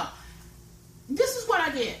let it go. This is what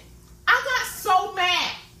I did. I got so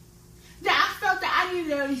mad that I felt that I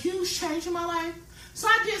needed a huge change in my life. So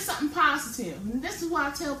I did something positive. And this is why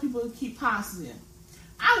I tell people to keep positive.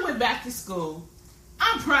 I went back to school.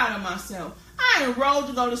 I'm proud of myself. I enrolled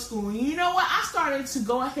to go to school. And you know what? I started to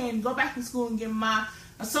go ahead and go back to school and get my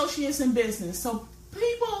associates in business. So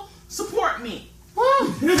people support me.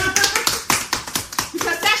 Woo! Because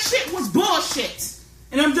that shit was bullshit.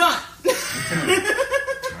 And I'm done.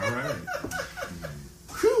 All right.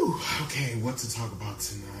 Whew. Okay, what to talk about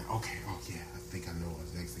tonight? Okay, yeah, I think I know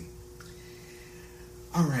what's next thing.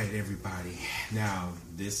 All right, everybody. Now,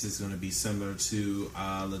 this is going to be similar to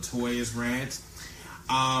Latoya's rant.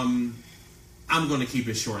 I'm going to keep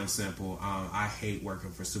it short and simple. I hate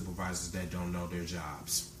working for supervisors that don't know their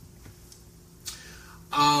jobs.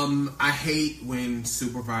 I hate when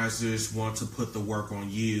supervisors want to put the work on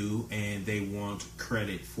you and they want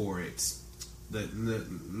credit for it. Let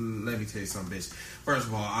me tell you something, bitch. First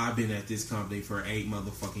of all, I've been at this company for 8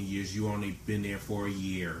 motherfucking years. You only been there for a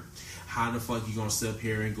year. How the fuck you gonna sit up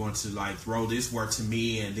here and going to like throw this work to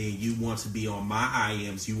me and then you want to be on my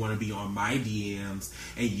IMs, you want to be on my DMs,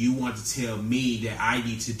 and you want to tell me that I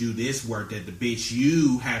need to do this work that the bitch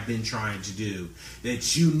you have been trying to do,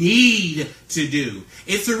 that you need to do.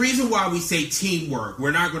 It's the reason why we say teamwork.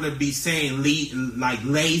 We're not gonna be saying like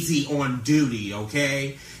lazy on duty,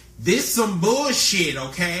 okay? This some bullshit,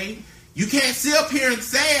 okay? You can't sit up here and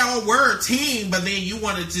say, oh, we're a team, but then you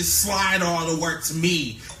want to just slide all the work to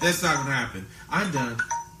me. That's not going to happen. I'm done.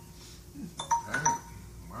 Hey,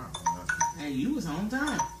 wow. Hey, you was on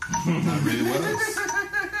time. I really was.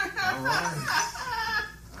 All right.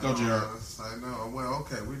 Go, Jared. I know. Well,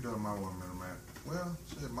 okay, we're doing my 1 minute rant. Well,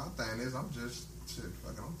 shit, my thing is I'm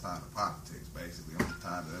tired of politics, basically. I'm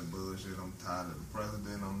tired of that bullshit. I'm tired of the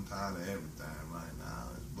president. I'm tired of everything right now.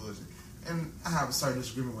 It's bullshit. And I have a certain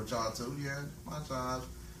disagreement with y'all too. Yeah, my job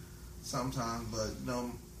sometimes, but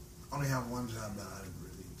only have one job that I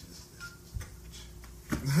really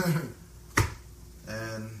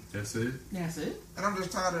And That's it. That's it. And I'm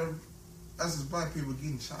just tired of us as black people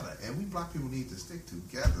getting shot at. And we black people need to stick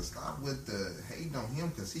together. Stop with the hating on him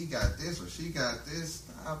because he got this or she got this.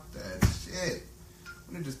 Stop that shit.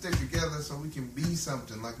 We need to stick together so we can be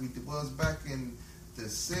something like we was back in the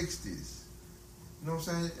 60s. You know what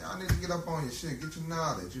I'm saying? Y'all need to get up on your shit. Get your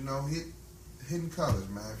knowledge. You know, Hidden Colors,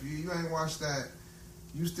 man. If you ain't watched that,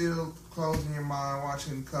 you still closing your mind, watch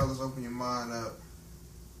Hidden Colors, open your mind up.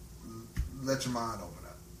 Let your mind open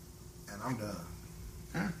up. And I'm done.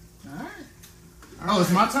 All right. Oh,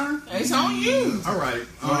 it's my turn? It's on you. All right.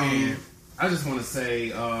 Go ahead. I just want to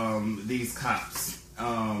say these cops,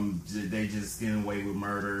 they just getting away with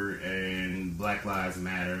murder and Black Lives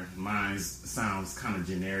Matter. Mine sounds kind of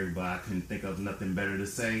generic, but I couldn't think of nothing better to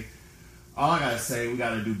say. All I got to say, we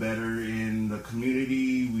got to do better in the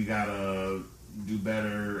community. We got to do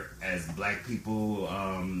better as black people.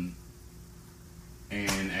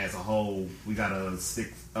 And as a whole, we got to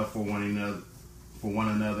stick up for one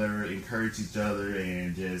another, encourage each other,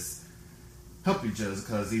 and just help each other.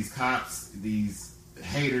 Because these cops, these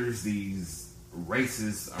haters, these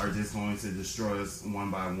racists are just going to destroy us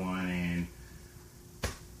one by one. And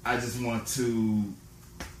I just want to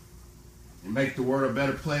make the world a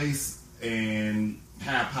better place and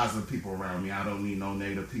have positive people around me. I don't need no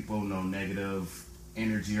negative people, no negative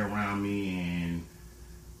energy around me, and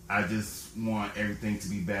I just want everything to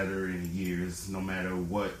be better in years, no matter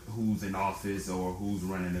who's in office or who's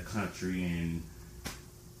running the country and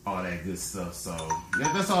all that good stuff. So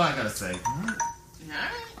yeah, that's all I gotta say.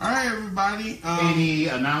 All right, everybody.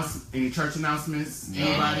 Any church announcements?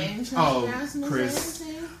 Anybody? Chris.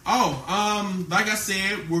 Like I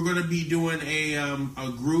said, we're gonna be doing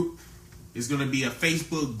a group. It's gonna be a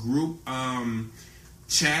Facebook group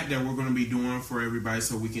chat that we're going to be doing for everybody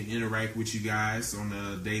so we can interact with you guys on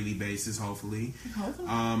a daily basis, hopefully.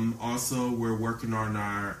 Also, we're working on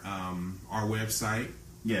our website.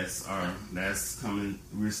 Yes, that's coming.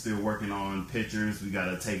 We're still working on pictures. We got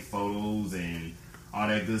to take photos and all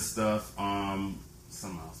that good stuff. Something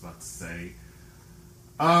I was about to say.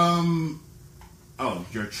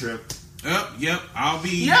 Your trip. Yep. I'll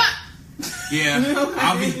be. Yeah. Yeah,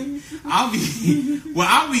 I'll be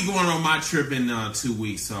going on my trip in 2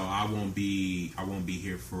 weeks, so I won't be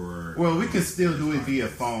here for. Well, we can still do it via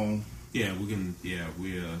phone. Yeah, we can. Yeah,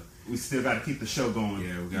 we still got to keep the show going.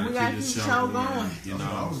 Yeah, we got to keep the show going. You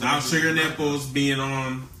know, without Sugar Nipples being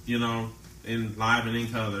on, you know, in live and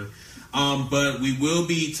in color. But we will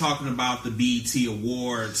be talking about the BET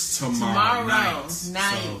Awards tomorrow night. So,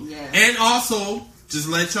 yeah. And also, just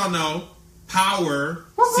let y'all know, Power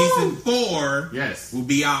Season 4 will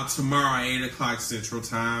be out tomorrow at 8 o'clock Central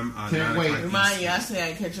Time. Can't wait. Remind you, I said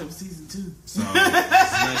I'd catch up with Season 2. So, just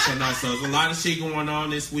let you know. So, there's a lot of shit going on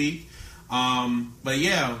this week. But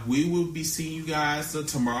yeah, we will be seeing you guys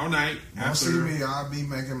tomorrow night. Don't see me. I'll be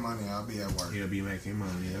making money. I'll be at work. He'll be making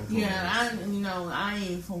money. Yeah, I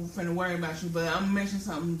ain't finna worry about you, but I'm gonna mention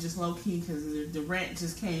something just low key because the rant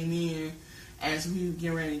just came in as we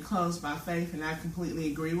get ready to close by Faith, and I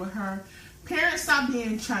completely agree with her. Parents, stop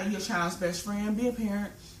being your child's best friend. Be a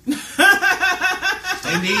parent. Indeed.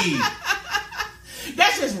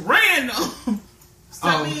 That's just random.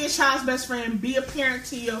 Stop being your child's best friend. Be a parent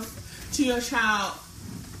to your child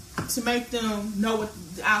to make them know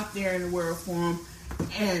what's out there in the world for them.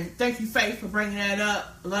 And thank you, Faith, for bringing that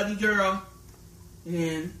up. Love you, girl.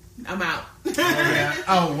 And I'm out.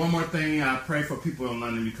 One more thing. I pray for people in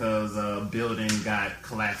London because a building got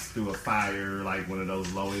collapsed through a fire, like one of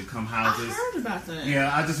those low-income houses. I heard about that.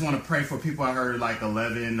 Yeah, I just want to pray for people. I heard like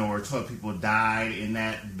 11 or 12 people died in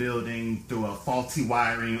that building through a faulty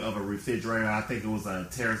wiring of a refrigerator. I think it was a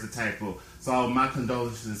terrorist attack. So my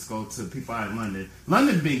condolences go to people out in London.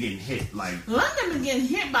 London been getting hit. London been getting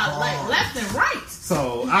hit by left and right.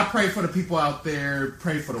 So I pray for the people out there,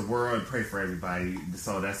 pray for the world, pray for everybody.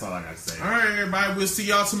 So that's all I got to say. All right, everybody. We'll see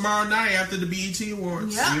y'all tomorrow night after the BET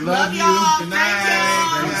Awards. Yep. We love you. Y'all. Good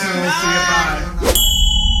night. See you. Bye.